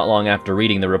 Not long after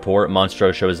reading the report,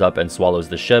 Monstro shows up and swallows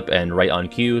the ship, and right on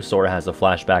cue, Sora has a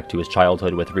flashback to his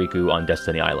childhood with Riku on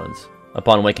Destiny Islands.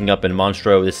 Upon waking up in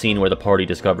Monstro, the scene where the party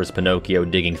discovers Pinocchio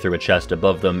digging through a chest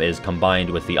above them is combined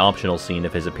with the optional scene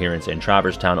of his appearance in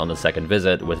Traverse Town on the second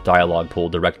visit, with dialogue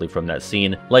pulled directly from that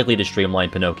scene, likely to streamline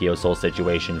Pinocchio's whole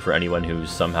situation for anyone who's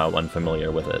somehow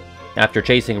unfamiliar with it. After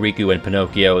chasing Riku and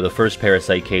Pinocchio, the first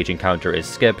Parasite Cage encounter is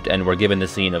skipped, and we're given the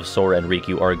scene of Sora and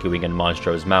Riku arguing in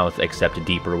Monstro's mouth, except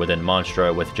deeper within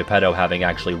Monstro, with Geppetto having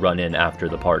actually run in after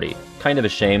the party. Kind of a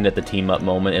shame that the team-up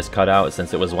moment is cut out,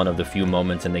 since it was one of the few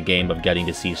moments in the game of getting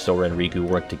to see Sora and Riku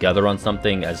work together on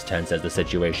something, as tense as the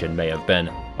situation may have been,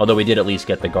 although we did at least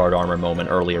get the guard armor moment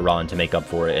earlier on to make up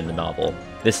for it in the novel.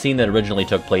 This scene that originally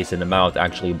took place in the mouth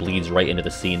actually bleeds right into the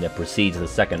scene that precedes the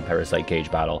second Parasite Cage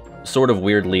battle. Sort of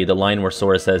weirdly, the line where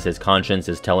Sora says his conscience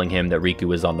is telling him that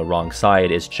Riku is on the wrong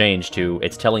side is changed to,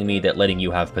 it's telling me that letting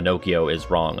you have Pinocchio is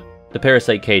wrong. The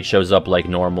Parasite Cage shows up like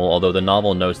normal, although the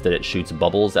novel notes that it shoots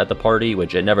bubbles at the party,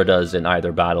 which it never does in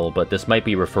either battle, but this might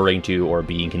be referring to or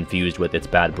being confused with its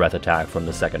bad breath attack from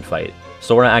the second fight.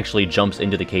 Sora actually jumps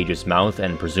into the cage's mouth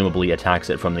and presumably attacks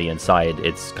it from the inside,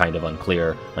 it's kind of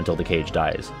unclear, until the cage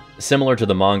dies. Similar to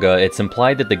the manga, it's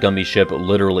implied that the gummy ship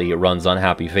literally runs on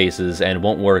happy faces and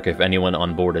won't work if anyone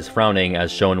on board is frowning,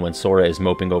 as shown when Sora is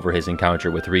moping over his encounter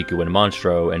with Riku and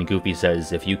Monstro, and Goofy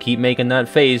says, "If you keep making that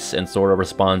face," and Sora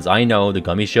responds, "I know, the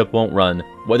gummy ship won't run."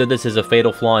 Whether this is a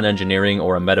fatal flaw in engineering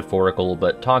or a metaphorical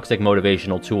but toxic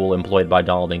motivational tool employed by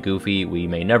Donald and Goofy, we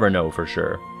may never know for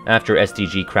sure. After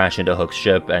SDG crash into Hook's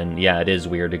ship, and yeah, it is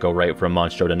weird to go right from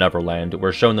Monstro to Neverland,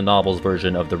 we're shown the novel's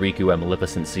version of the Riku and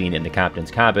Maleficent scene in the captain's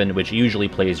cabin, which usually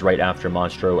plays right after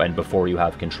Monstro and before you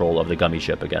have control of the gummy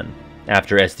ship again.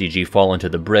 After SDG fall into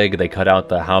the brig, they cut out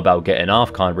the "how about getting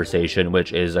off" conversation,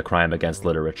 which is a crime against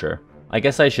literature. I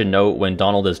guess I should note, when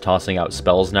Donald is tossing out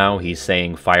spells now, he's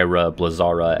saying Fyra,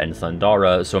 Blizzara, and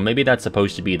Thundara, so maybe that's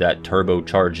supposed to be that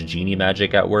turbocharged genie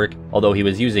magic at work, although he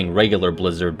was using regular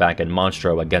Blizzard back in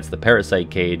Monstro against the Parasite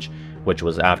Cage, which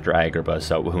was after Agrabah,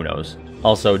 so who knows.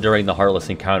 Also, during the Heartless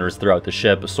encounters throughout the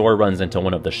ship, Sora runs into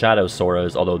one of the Shadow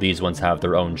Soras, although these ones have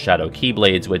their own Shadow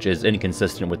Keyblades, which is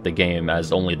inconsistent with the game,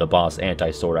 as only the boss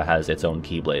Anti-Sora has its own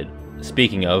Keyblade.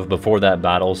 Speaking of, before that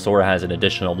battle, Sora has an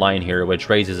additional line here which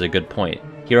raises a good point.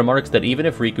 He remarks that even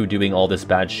if Riku doing all this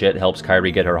bad shit helps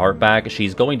Kairi get her heart back,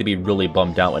 she's going to be really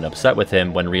bummed out and upset with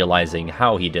him when realizing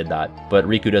how he did that. But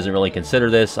Riku doesn't really consider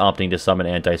this, opting to summon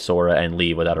Anti-Sora and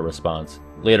leave without a response.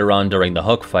 Later on during the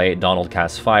Hook fight, Donald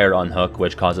casts fire on Hook,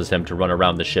 which causes him to run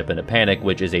around the ship in a panic,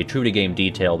 which is a true-to-game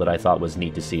detail that I thought was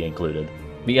neat to see included.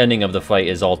 The ending of the fight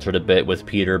is altered a bit, with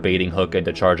Peter baiting Hook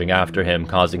into charging after him,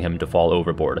 causing him to fall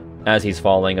overboard. As he's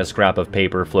falling, a scrap of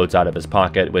paper floats out of his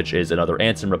pocket, which is another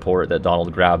Ansem report that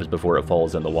Donald grabs before it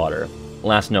falls in the water.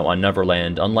 Last note on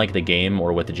Neverland, unlike the game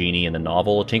or with the genie in the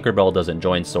novel, Tinkerbell doesn't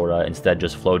join Sora, instead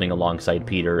just floating alongside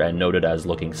Peter and noted as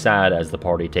looking sad as the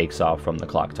party takes off from the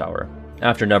clock tower.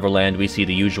 After Neverland, we see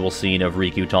the usual scene of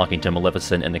Riku talking to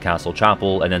Maleficent in the castle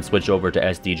chapel, and then switch over to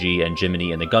SDG and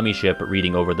Jiminy in the gummy ship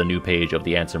reading over the new page of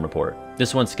the Ansem report.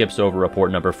 This one skips over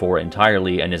report number 4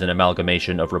 entirely and is an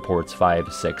amalgamation of reports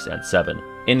 5, 6, and 7.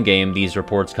 In-game, these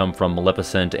reports come from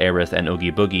Maleficent, Aerith, and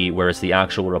Oogie Boogie, whereas the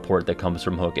actual report that comes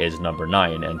from Hook is number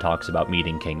 9 and talks about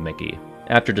meeting King Mickey.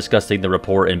 After discussing the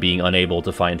report and being unable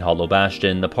to find Hollow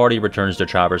Bastion, the party returns to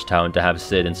Traverse Town to have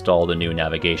Sid install the new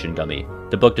navigation gummy.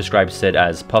 The book describes Sid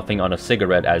as puffing on a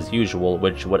cigarette as usual,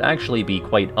 which would actually be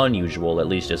quite unusual, at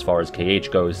least as far as KH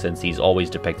goes, since he's always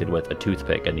depicted with a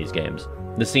toothpick in these games.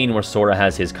 The scene where Sora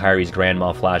has his Kairi's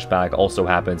grandma flashback also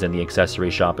happens in the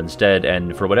accessory shop instead,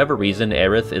 and for whatever reason,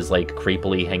 Aerith is like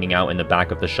creepily hanging out in the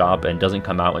back of the shop and doesn't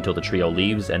come out until the trio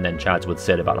leaves and then chats with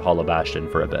Sid about Hollow Bastion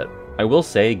for a bit. I will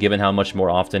say, given how much more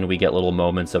often we get little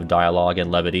moments of dialogue and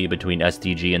levity between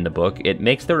SDG and the book, it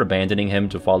makes their abandoning him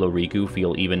to follow Riku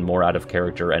feel even more out of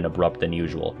character and abrupt than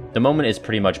usual. The moment is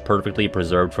pretty much perfectly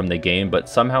preserved from the game, but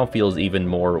somehow feels even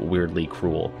more weirdly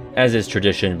cruel. As is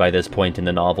tradition by this point in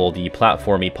the novel, the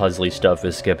platformy puzzly stuff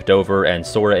is skipped over, and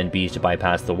Sora and Beast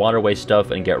bypass the waterway stuff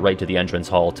and get right to the entrance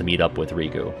hall to meet up with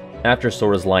Riku. After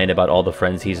Sora's line about all the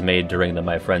friends he's made during the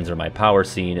 "My Friends Are My Power"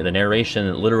 scene, the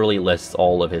narration literally lists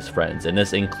all of his friends, and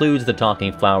this includes the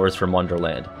talking flowers from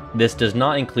Wonderland. This does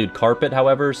not include carpet,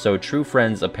 however, so true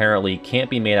friends apparently can't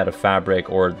be made out of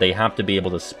fabric, or they have to be able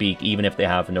to speak even if they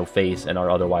have no face and are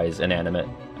otherwise inanimate.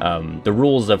 The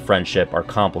rules of friendship are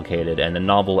complicated, and the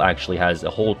novel actually has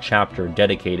a whole chapter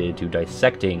dedicated to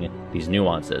dissecting these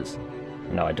nuances.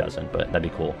 No, it doesn't, but that'd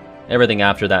be cool. Everything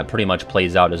after that pretty much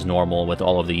plays out as normal, with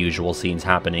all of the usual scenes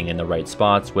happening in the right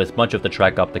spots, with much of the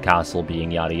trek up the castle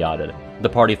being yada yada. The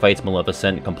party fights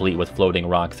Maleficent, complete with floating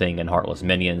rock thing and heartless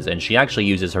minions, and she actually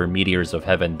uses her Meteors of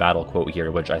Heaven battle quote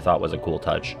here, which I thought was a cool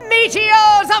touch.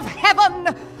 Meteors of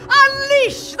Heaven,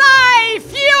 unleash thy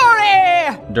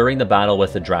fury! During the battle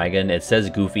with the dragon, it says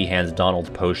Goofy hands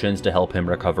Donald potions to help him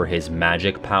recover his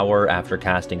magic power after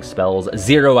casting spells.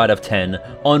 0 out of 10,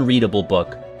 unreadable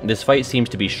book. This fight seems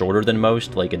to be shorter than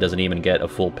most, like it doesn't even get a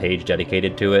full page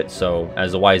dedicated to it, so,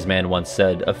 as a wise man once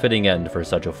said, a fitting end for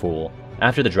such a fool.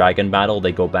 After the dragon battle,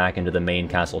 they go back into the main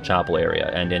castle chapel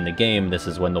area, and in the game, this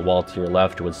is when the wall to your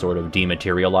left would sort of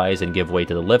dematerialize and give way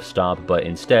to the lift stop, but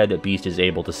instead, Beast is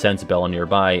able to sense Belle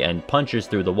nearby and punches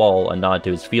through the wall, a nod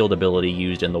to his field ability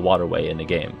used in the waterway in the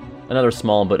game. Another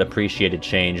small but appreciated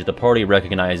change, the party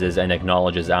recognizes and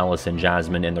acknowledges Alice and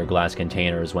Jasmine in their glass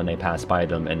containers when they pass by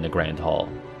them in the Grand Hall.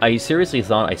 I seriously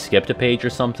thought I skipped a page or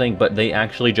something, but they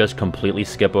actually just completely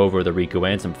skip over the Riku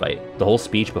Ansem fight. The whole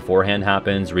speech beforehand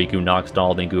happens, Riku knocks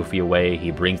Donald and Goofy away,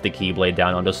 he brings the Keyblade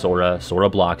down onto Sora, Sora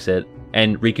blocks it,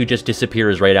 and Riku just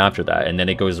disappears right after that, and then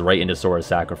it goes right into Sora's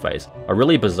sacrifice. A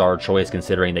really bizarre choice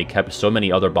considering they kept so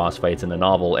many other boss fights in the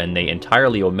novel, and they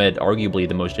entirely omit arguably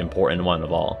the most important one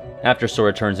of all. After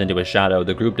Sora turns into a shadow,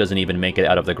 the group doesn't even make it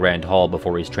out of the Grand Hall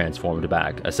before he's transformed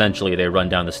back. Essentially, they run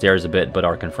down the stairs a bit, but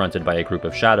are confronted by a group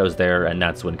of shadows there, and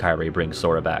that's when Kairi brings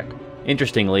Sora back.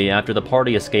 Interestingly, after the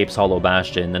party escapes Hollow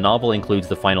Bastion, the novel includes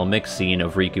the final mix scene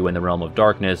of Riku in the Realm of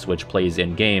Darkness, which plays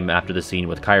in-game after the scene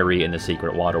with Kairi in the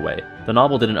Secret Waterway. The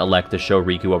novel didn't elect to show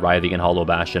Riku arriving in Hollow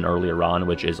Bastion earlier on,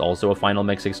 which is also a final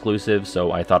mix exclusive,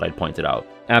 so I thought I'd point it out.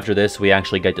 After this, we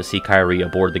actually get to see Kairi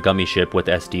aboard the gummy ship with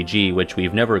SDG, which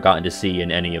we've never gotten to see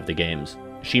in any of the games.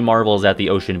 She marvels at the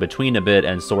ocean between a bit,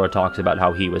 and Sora talks about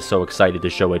how he was so excited to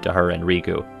show it to her and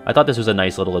Riku. I thought this was a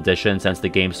nice little addition, since the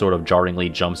game sort of jarringly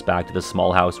jumps back to the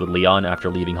small house with Leon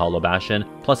after leaving Hollow Bastion,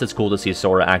 plus it's cool to see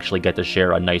Sora actually get to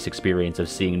share a nice experience of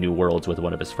seeing new worlds with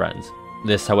one of his friends.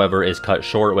 This, however, is cut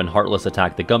short when Heartless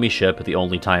attack the gummy ship, the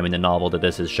only time in the novel that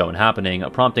this is shown happening,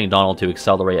 prompting Donald to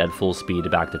accelerate at full speed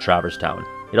back to Traverse Town.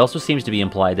 It also seems to be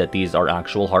implied that these are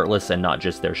actual Heartless and not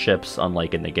just their ships,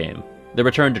 unlike in the game. The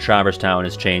return to Traverse Town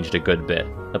has changed a good bit.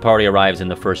 The party arrives in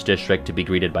the first district to be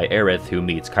greeted by Aerith, who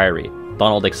meets Kairi.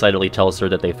 Donald excitedly tells her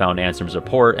that they found Ansem's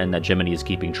report and that Jiminy is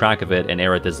keeping track of it, and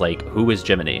Aerith is like, "Who is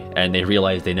Jiminy?" And they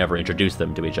realize they never introduced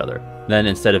them to each other. Then,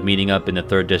 instead of meeting up in the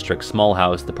 3rd District small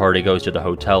house, the party goes to the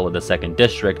hotel in the 2nd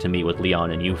District to meet with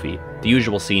Leon and Yuffie. The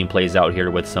usual scene plays out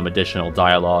here with some additional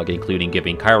dialogue, including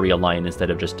giving Kairi a line instead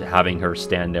of just having her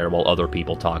stand there while other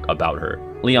people talk about her.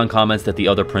 Leon comments that the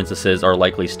other princesses are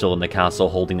likely still in the castle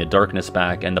holding the darkness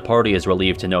back, and the party is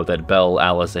relieved to know that Belle,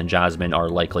 Alice, and Jasmine are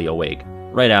likely awake.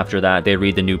 Right after that, they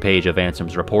read the new page of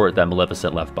Ansem's report that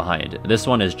Maleficent left behind. This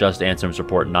one is just Ansem's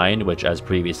Report 9, which, as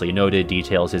previously noted,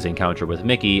 details his encounter with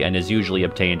Mickey and is usually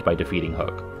obtained by defeating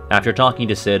Hook. After talking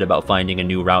to Sid about finding a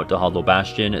new route to Hollow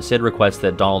Bastion, Sid requests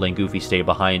that Donald and Goofy stay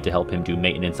behind to help him do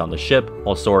maintenance on the ship,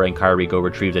 while Sora and Kairi go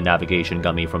retrieve the navigation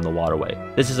gummy from the waterway.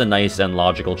 This is a nice and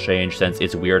logical change, since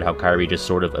it's weird how Kairi just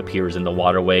sort of appears in the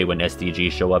waterway when SDG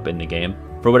show up in the game.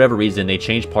 For whatever reason, they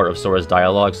changed part of Sora's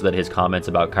dialogue so that his comments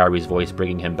about Kairi's voice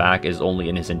bringing him back is only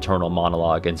in his internal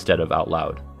monologue instead of out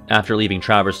loud. After leaving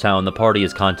Traverse Town, the party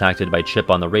is contacted by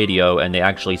Chip on the radio, and they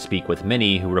actually speak with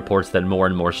Minnie, who reports that more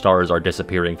and more stars are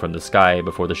disappearing from the sky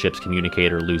before the ship's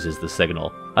communicator loses the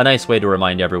signal. A nice way to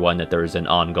remind everyone that there is an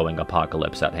ongoing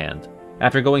apocalypse at hand.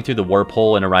 After going through the warp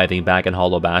hole and arriving back in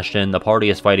Hollow Bastion, the party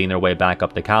is fighting their way back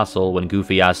up the castle when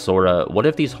Goofy asks Sora, "What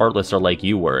if these Heartless are like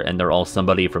you were, and they're all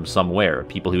somebody from somewhere,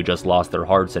 people who just lost their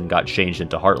hearts and got changed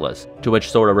into Heartless?" To which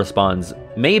Sora responds,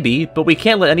 "Maybe, but we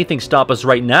can't let anything stop us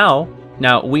right now."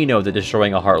 Now, we know that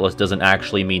destroying a Heartless doesn't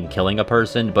actually mean killing a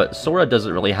person, but Sora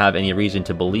doesn't really have any reason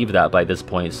to believe that by this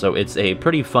point, so it's a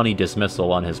pretty funny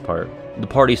dismissal on his part. The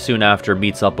party soon after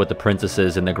meets up with the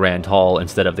princesses in the Grand Hall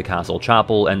instead of the castle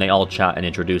chapel, and they all chat and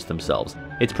introduce themselves.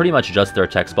 It's pretty much just their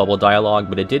text bubble dialogue,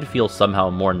 but it did feel somehow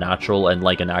more natural and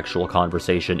like an actual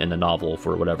conversation in the novel,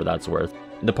 for whatever that's worth.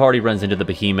 The party runs into the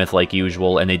behemoth like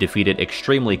usual, and they defeat it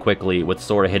extremely quickly, with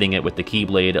Sora hitting it with the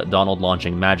Keyblade, Donald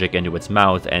launching magic into its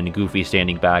mouth, and Goofy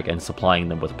standing back and supplying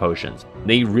them with potions.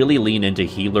 They really lean into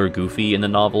healer Goofy in the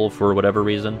novel for whatever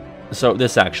reason. So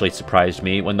this actually surprised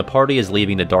me. When the party is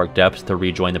leaving the Dark Depths to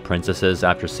rejoin the princesses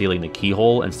after sealing the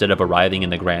keyhole, instead of arriving in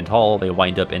the Grand Hall, they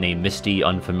wind up in a misty,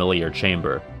 unfamiliar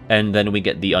chamber. And then we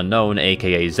get the unknown,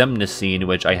 aka Xemnas scene,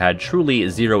 which I had truly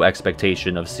zero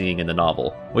expectation of seeing in the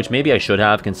novel. Which maybe I should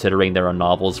have, considering there are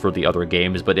novels for the other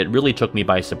games, but it really took me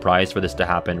by surprise for this to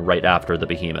happen right after the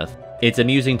behemoth. It's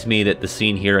amusing to me that the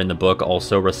scene here in the book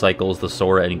also recycles the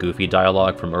Sora and Goofy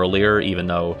dialogue from earlier, even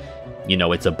though, you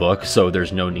know, it's a book, so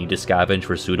there's no need to scavenge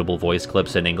for suitable voice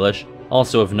clips in English.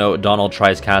 Also of note, Donald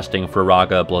tries casting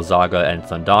Firaga, Blizzaga, and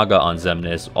Thundaga on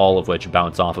Xemnas, all of which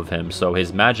bounce off of him, so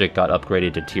his magic got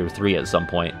upgraded to tier 3 at some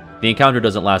point. The encounter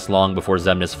doesn't last long before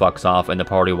Xemnas fucks off, and the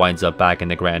party winds up back in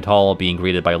the Grand Hall, being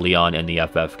greeted by Leon and the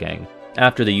FF gang.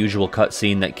 After the usual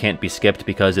cutscene that can't be skipped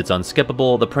because it's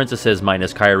unskippable, the princesses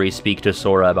minus Kairi speak to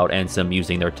Sora about Ansem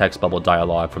using their text bubble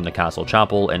dialogue from the castle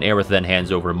chapel, and Aerith then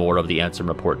hands over more of the Ansem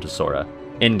report to Sora.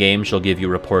 In-game, she'll give you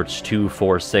reports 2,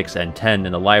 4, 6, and 10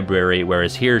 in the library,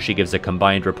 whereas here she gives a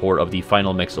combined report of the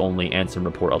final mix-only Ansem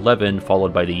Report 11,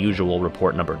 followed by the usual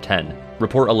report number 10.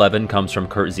 Report 11 comes from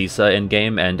Kurt Zisa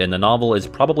in-game, and in the novel is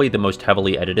probably the most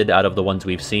heavily edited out of the ones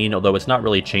we've seen, although it's not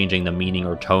really changing the meaning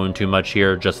or tone too much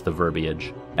here, just the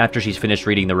verbiage. After she's finished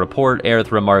reading the report,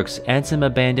 Aerith remarks, "Ansem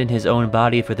abandoned his own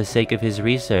body for the sake of his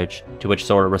research," to which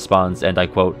Sora responds, and I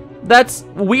quote, "That's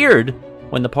weird!"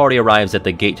 When the party arrives at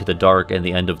the Gate to the Dark and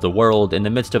the end of the world, in the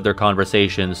midst of their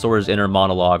conversation, Sora's inner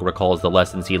monologue recalls the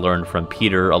lessons he learned from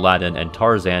Peter, Aladdin, and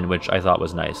Tarzan, which I thought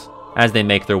was nice. As they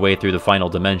make their way through the final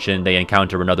dimension, they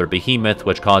encounter another behemoth,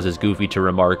 which causes Goofy to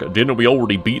remark, "Didn't we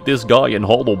already beat this guy in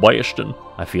Hollow Bastion?"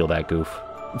 I feel that, Goof.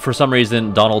 For some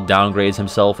reason, Donald downgrades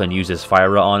himself and uses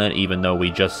Fyra on it, even though we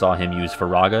just saw him use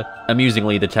Faraga.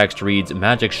 Amusingly, the text reads,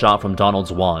 "Magic shot from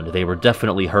Donald's wand. They were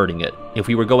definitely hurting it." If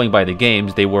we were going by the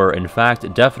games, they were, in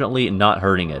fact, definitely not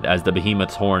hurting it, as the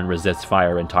behemoth's horn resists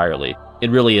fire entirely.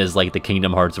 It really is like the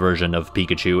Kingdom Hearts version of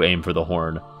Pikachu aim for the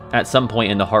horn. At some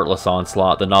point in the Heartless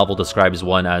Onslaught, the novel describes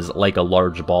one as like a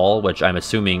large ball, which I'm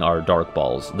assuming are dark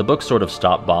balls. The book sort of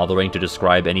stopped bothering to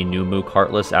describe any new Mook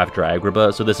Heartless after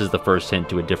Agrabah, so this is the first hint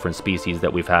to a different species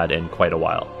that we've had in quite a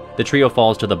while. The trio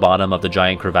falls to the bottom of the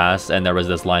giant crevasse, and there was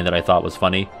this line that I thought was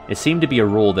funny. It seemed to be a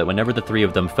rule that whenever the three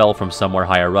of them fell from somewhere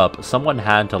higher up, someone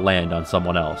had to land on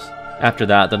someone else. After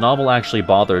that, the novel actually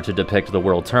bothered to depict the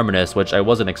world terminus, which I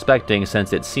wasn't expecting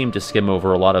since it seemed to skim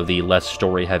over a lot of the less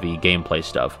story-heavy gameplay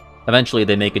stuff. Eventually,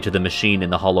 they make it to the machine in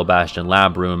the Hollow Bastion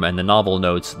lab room, and the novel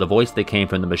notes, the voice that came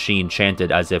from the machine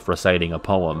chanted as if reciting a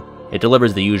poem. It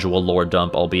delivers the usual lore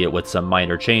dump, albeit with some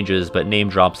minor changes, but name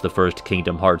drops the first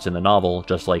Kingdom Hearts in the novel,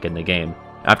 just like in the game.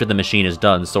 After the machine is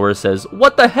done, Sora says,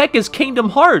 "What the heck is Kingdom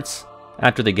Hearts?"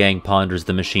 After the gang ponders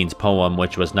the machine's poem,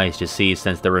 which was nice to see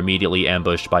since they're immediately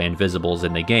ambushed by invisibles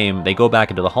in the game, they go back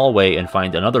into the hallway and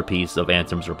find another piece of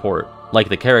Ansem's report. Like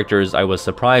the characters, I was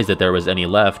surprised that there was any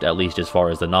left, at least as far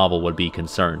as the novel would be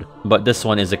concerned. But this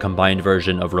one is a combined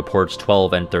version of reports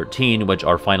 12 and 13, which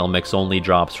are final mix-only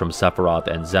drops from Sephiroth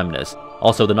and Xemnas.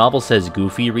 Also, the novel says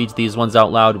Goofy reads these ones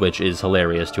out loud, which is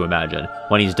hilarious to imagine.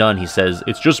 When he's done, he says,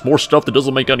 "It's just more stuff that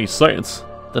doesn't make any sense."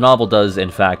 The novel does, in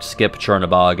fact, skip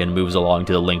Chernobog and moves along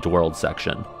to the Linked World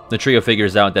section. The trio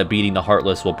figures out that beating the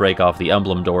Heartless will break off the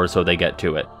emblem door, so they get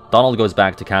to it. Donald goes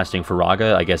back to casting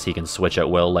Faraga. I guess he can switch at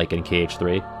will like in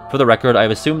KH3. For the record,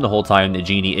 I've assumed the whole time that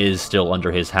Genie is still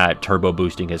under his hat, turbo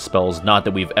boosting his spells, not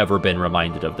that we've ever been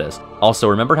reminded of this. Also,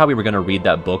 remember how we were going to read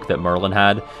that book that Merlin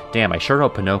had? Damn, I sure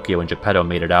hope Pinocchio and Geppetto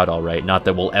made it out alright, not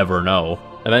that we'll ever know.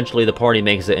 Eventually, the party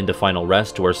makes it into Final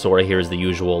Rest, where Sora hears the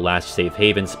usual last safe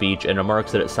haven speech and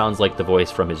remarks that it sounds like the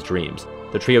voice from his dreams.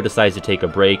 The trio decides to take a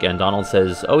break, and Donald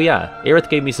says, "Oh yeah,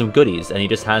 Aerith gave me some goodies, and he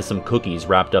just has some cookies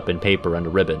wrapped up in paper and a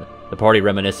ribbon." The party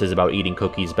reminisces about eating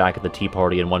cookies back at the tea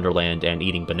party in Wonderland and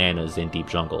eating bananas in Deep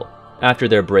Jungle. After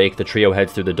their break, the trio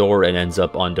heads through the door and ends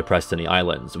up on Deprestiny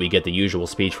Islands. We get the usual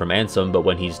speech from Ansem, but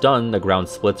when he's done, the ground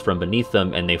splits from beneath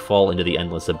them and they fall into the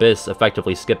Endless Abyss,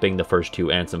 effectively skipping the first two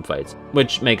Ansem fights.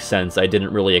 Which makes sense, I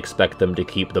didn't really expect them to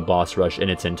keep the boss rush in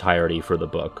its entirety for the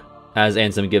book. As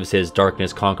Ansem gives his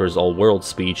Darkness Conquers All Worlds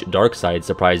speech, Darkseid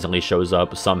surprisingly shows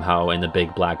up somehow in the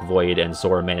big black void and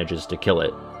Sora manages to kill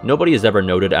it. Nobody is ever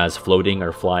noted as floating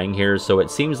or flying here, so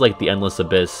it seems like the Endless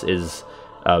Abyss is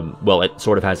well, it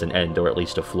sort of has an end, or at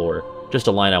least a floor. Just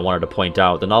a line I wanted to point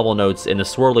out, the novel notes, "In the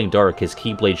swirling dark, his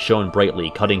keyblade shone brightly,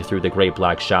 cutting through the great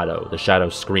black shadow. The shadow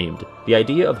screamed." The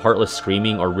idea of Heartless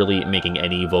screaming or really making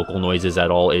any vocal noises at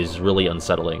all is really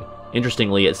unsettling.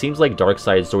 Interestingly, it seems like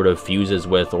Darkseid sort of fuses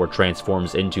with or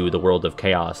transforms into the world of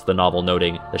chaos, the novel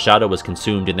noting, "The shadow was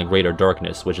consumed in the greater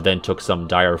darkness, which then took some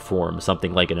dire form,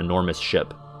 something like an enormous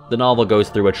ship." The novel goes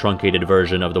through a truncated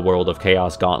version of the World of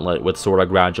Chaos gauntlet, with Sora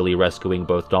gradually rescuing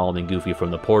both Donald and Goofy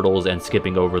from the portals and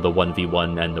skipping over the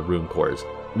 1v1 and the room cores.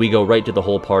 We go right to the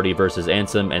whole party versus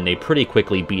Ansem, and they pretty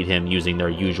quickly beat him using their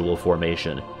usual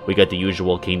formation. We get the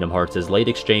usual Kingdom Hearts' late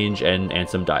exchange, and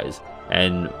Ansem dies.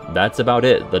 And that's about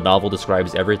it. The novel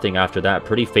describes everything after that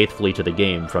pretty faithfully to the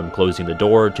game, from closing the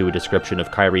door to a description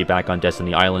of Kairi back on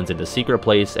Destiny Islands in the secret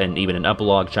place, and even an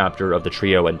epilogue chapter of the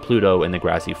trio and Pluto in the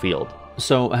grassy field.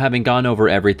 So, having gone over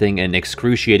everything in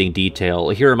excruciating detail,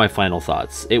 here are my final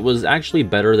thoughts. It was actually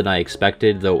better than I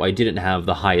expected, though I didn't have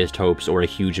the highest hopes or a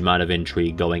huge amount of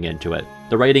intrigue going into it.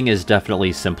 The writing is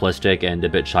definitely simplistic and a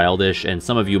bit childish, and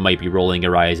some of you might be rolling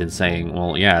your eyes and saying,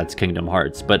 well, yeah, it's Kingdom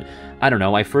Hearts, but I don't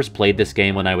know, I first played this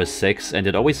game when I was 6, and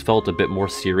it always felt a bit more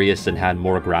serious and had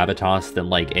more gravitas than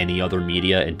like any other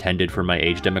media intended for my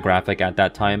age demographic at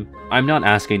that time. I'm not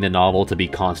asking the novel to be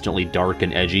constantly dark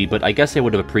and edgy, but I guess I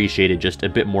would have appreciated just a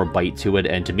bit more bite to it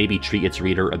and to maybe treat its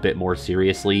reader a bit more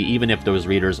seriously, even if those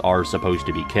readers are supposed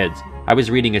to be kids. I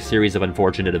was reading a series of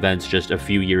unfortunate events just a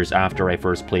few years after I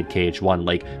first played KH1,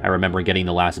 like I remember getting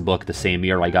the last book the same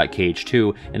year I got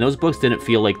KH2, and those books didn't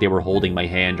feel like they were holding my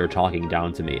hand or talking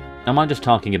down to me. I'm not just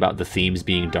talking about the themes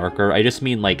being darker, I just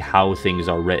mean like how things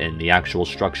are written, the actual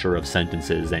structure of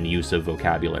sentences and use of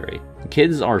vocabulary.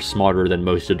 Kids are smarter than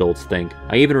most adults think.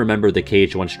 I even remember the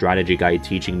KH1 strategy guide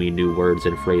teaching me new words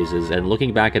and phrases, and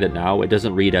looking back at it now, it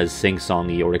doesn't read as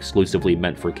sing-songy or exclusively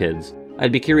meant for kids.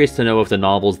 I'd be curious to know if the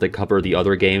novels that cover the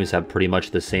other games have pretty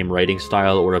much the same writing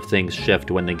style, or if things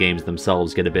shift when the games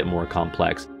themselves get a bit more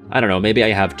complex. I don't know, maybe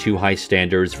I have too high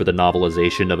standards for the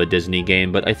novelization of a Disney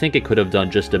game, but I think it could have done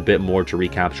just a bit more to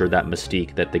recapture that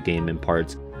mystique that the game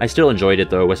imparts. I still enjoyed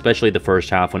it though, especially the first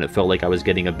half when it felt like I was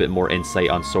getting a bit more insight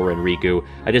on Sora and Riku.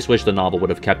 I just wish the novel would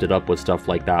have kept it up with stuff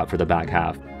like that for the back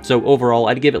half. So overall,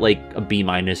 I'd give it like a B-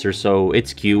 or so.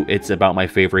 It's cute, it's about my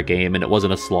favorite game, and it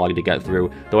wasn't a slog to get through,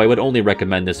 though I would only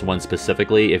recommend this one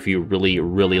specifically if you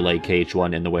really like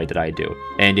KH1 in the way that I do.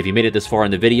 And if you made it this far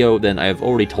in the video, then I've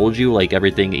already told you like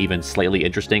everything even slightly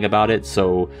interesting about it,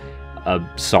 so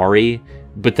sorry,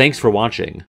 but thanks for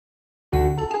watching.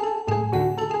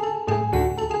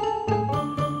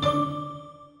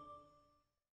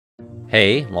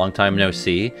 Hey, long time no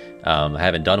see. I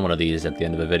haven't done one of these at the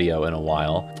end of a video in a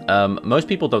while. Most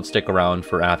people don't stick around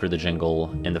for after the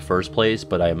jingle in the first place,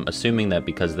 but I'm assuming that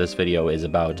because this video is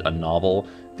about a novel,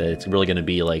 that it's really going to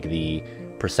be like the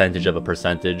percentage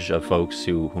of folks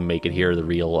who make it here, the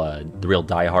real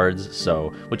diehards,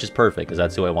 so, which is perfect, because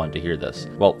that's who I wanted to hear this.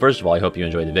 Well, first of all, I hope you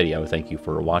enjoyed the video. Thank you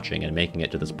for watching and making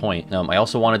it to this point. I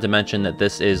also wanted to mention that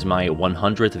this is my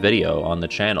 100th video on the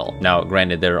channel. Now,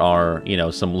 granted, there are, you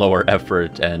know, some lower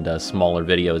effort and smaller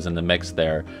videos in the mix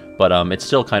there, but it's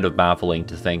still kind of baffling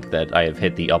to think that I have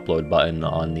hit the upload button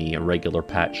on the regular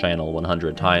Pat channel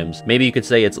 100 times. Maybe you could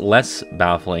say it's less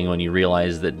baffling when you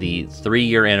realize that the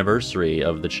 3-year anniversary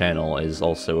of the channel is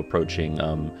also approaching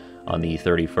on the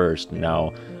 31st.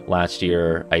 Now, last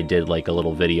year I did like a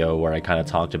little video where I kind of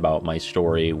talked about my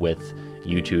story with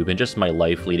YouTube and just my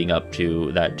life leading up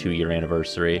to that 2-year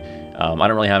anniversary. I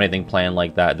don't really have anything planned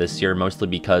like that this year, mostly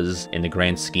because in the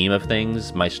grand scheme of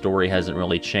things, my story hasn't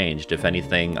really changed. If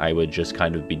anything, I would just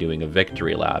kind of be doing a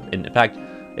victory lap. And in fact,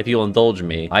 if you'll indulge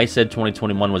me, I said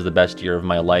 2021 was the best year of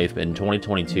my life, and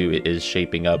 2022 is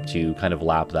shaping up to kind of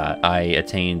lap that. I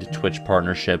attained Twitch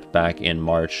partnership back in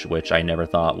March, which I never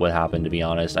thought would happen, to be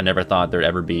honest. I never thought there'd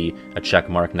ever be a check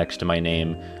mark next to my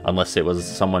name, unless it was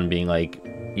someone being like,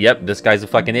 yep, this guy's a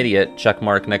fucking idiot, check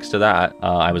mark next to that.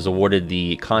 I was awarded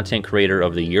the Content Creator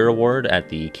of the Year award at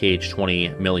the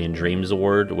KH20 Million Dreams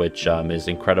Award, which is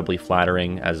incredibly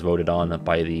flattering, as voted on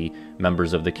by the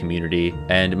members of the community.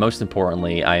 And most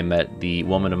importantly, I met the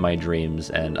woman of my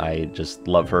dreams, and I just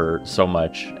love her so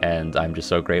much, and I'm just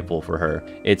so grateful for her.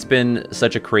 It's been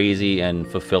such a crazy and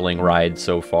fulfilling ride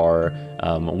so far.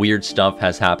 Weird stuff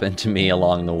has happened to me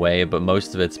along the way, but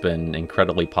most of it's been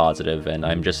incredibly positive, and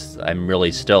I'm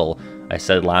really still, I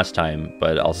said last time,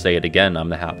 but I'll say it again, I'm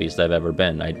the happiest I've ever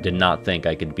been. I did not think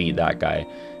I could be that guy.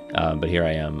 But here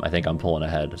I am. I think I'm pulling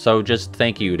ahead. So just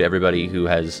thank you to everybody who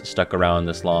has stuck around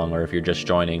this long, or if you're just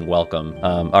joining, welcome.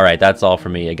 Alright, that's all for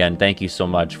me. Again, thank you so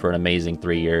much for an amazing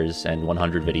 3 years and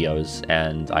 100 videos,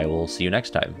 and I will see you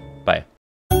next time.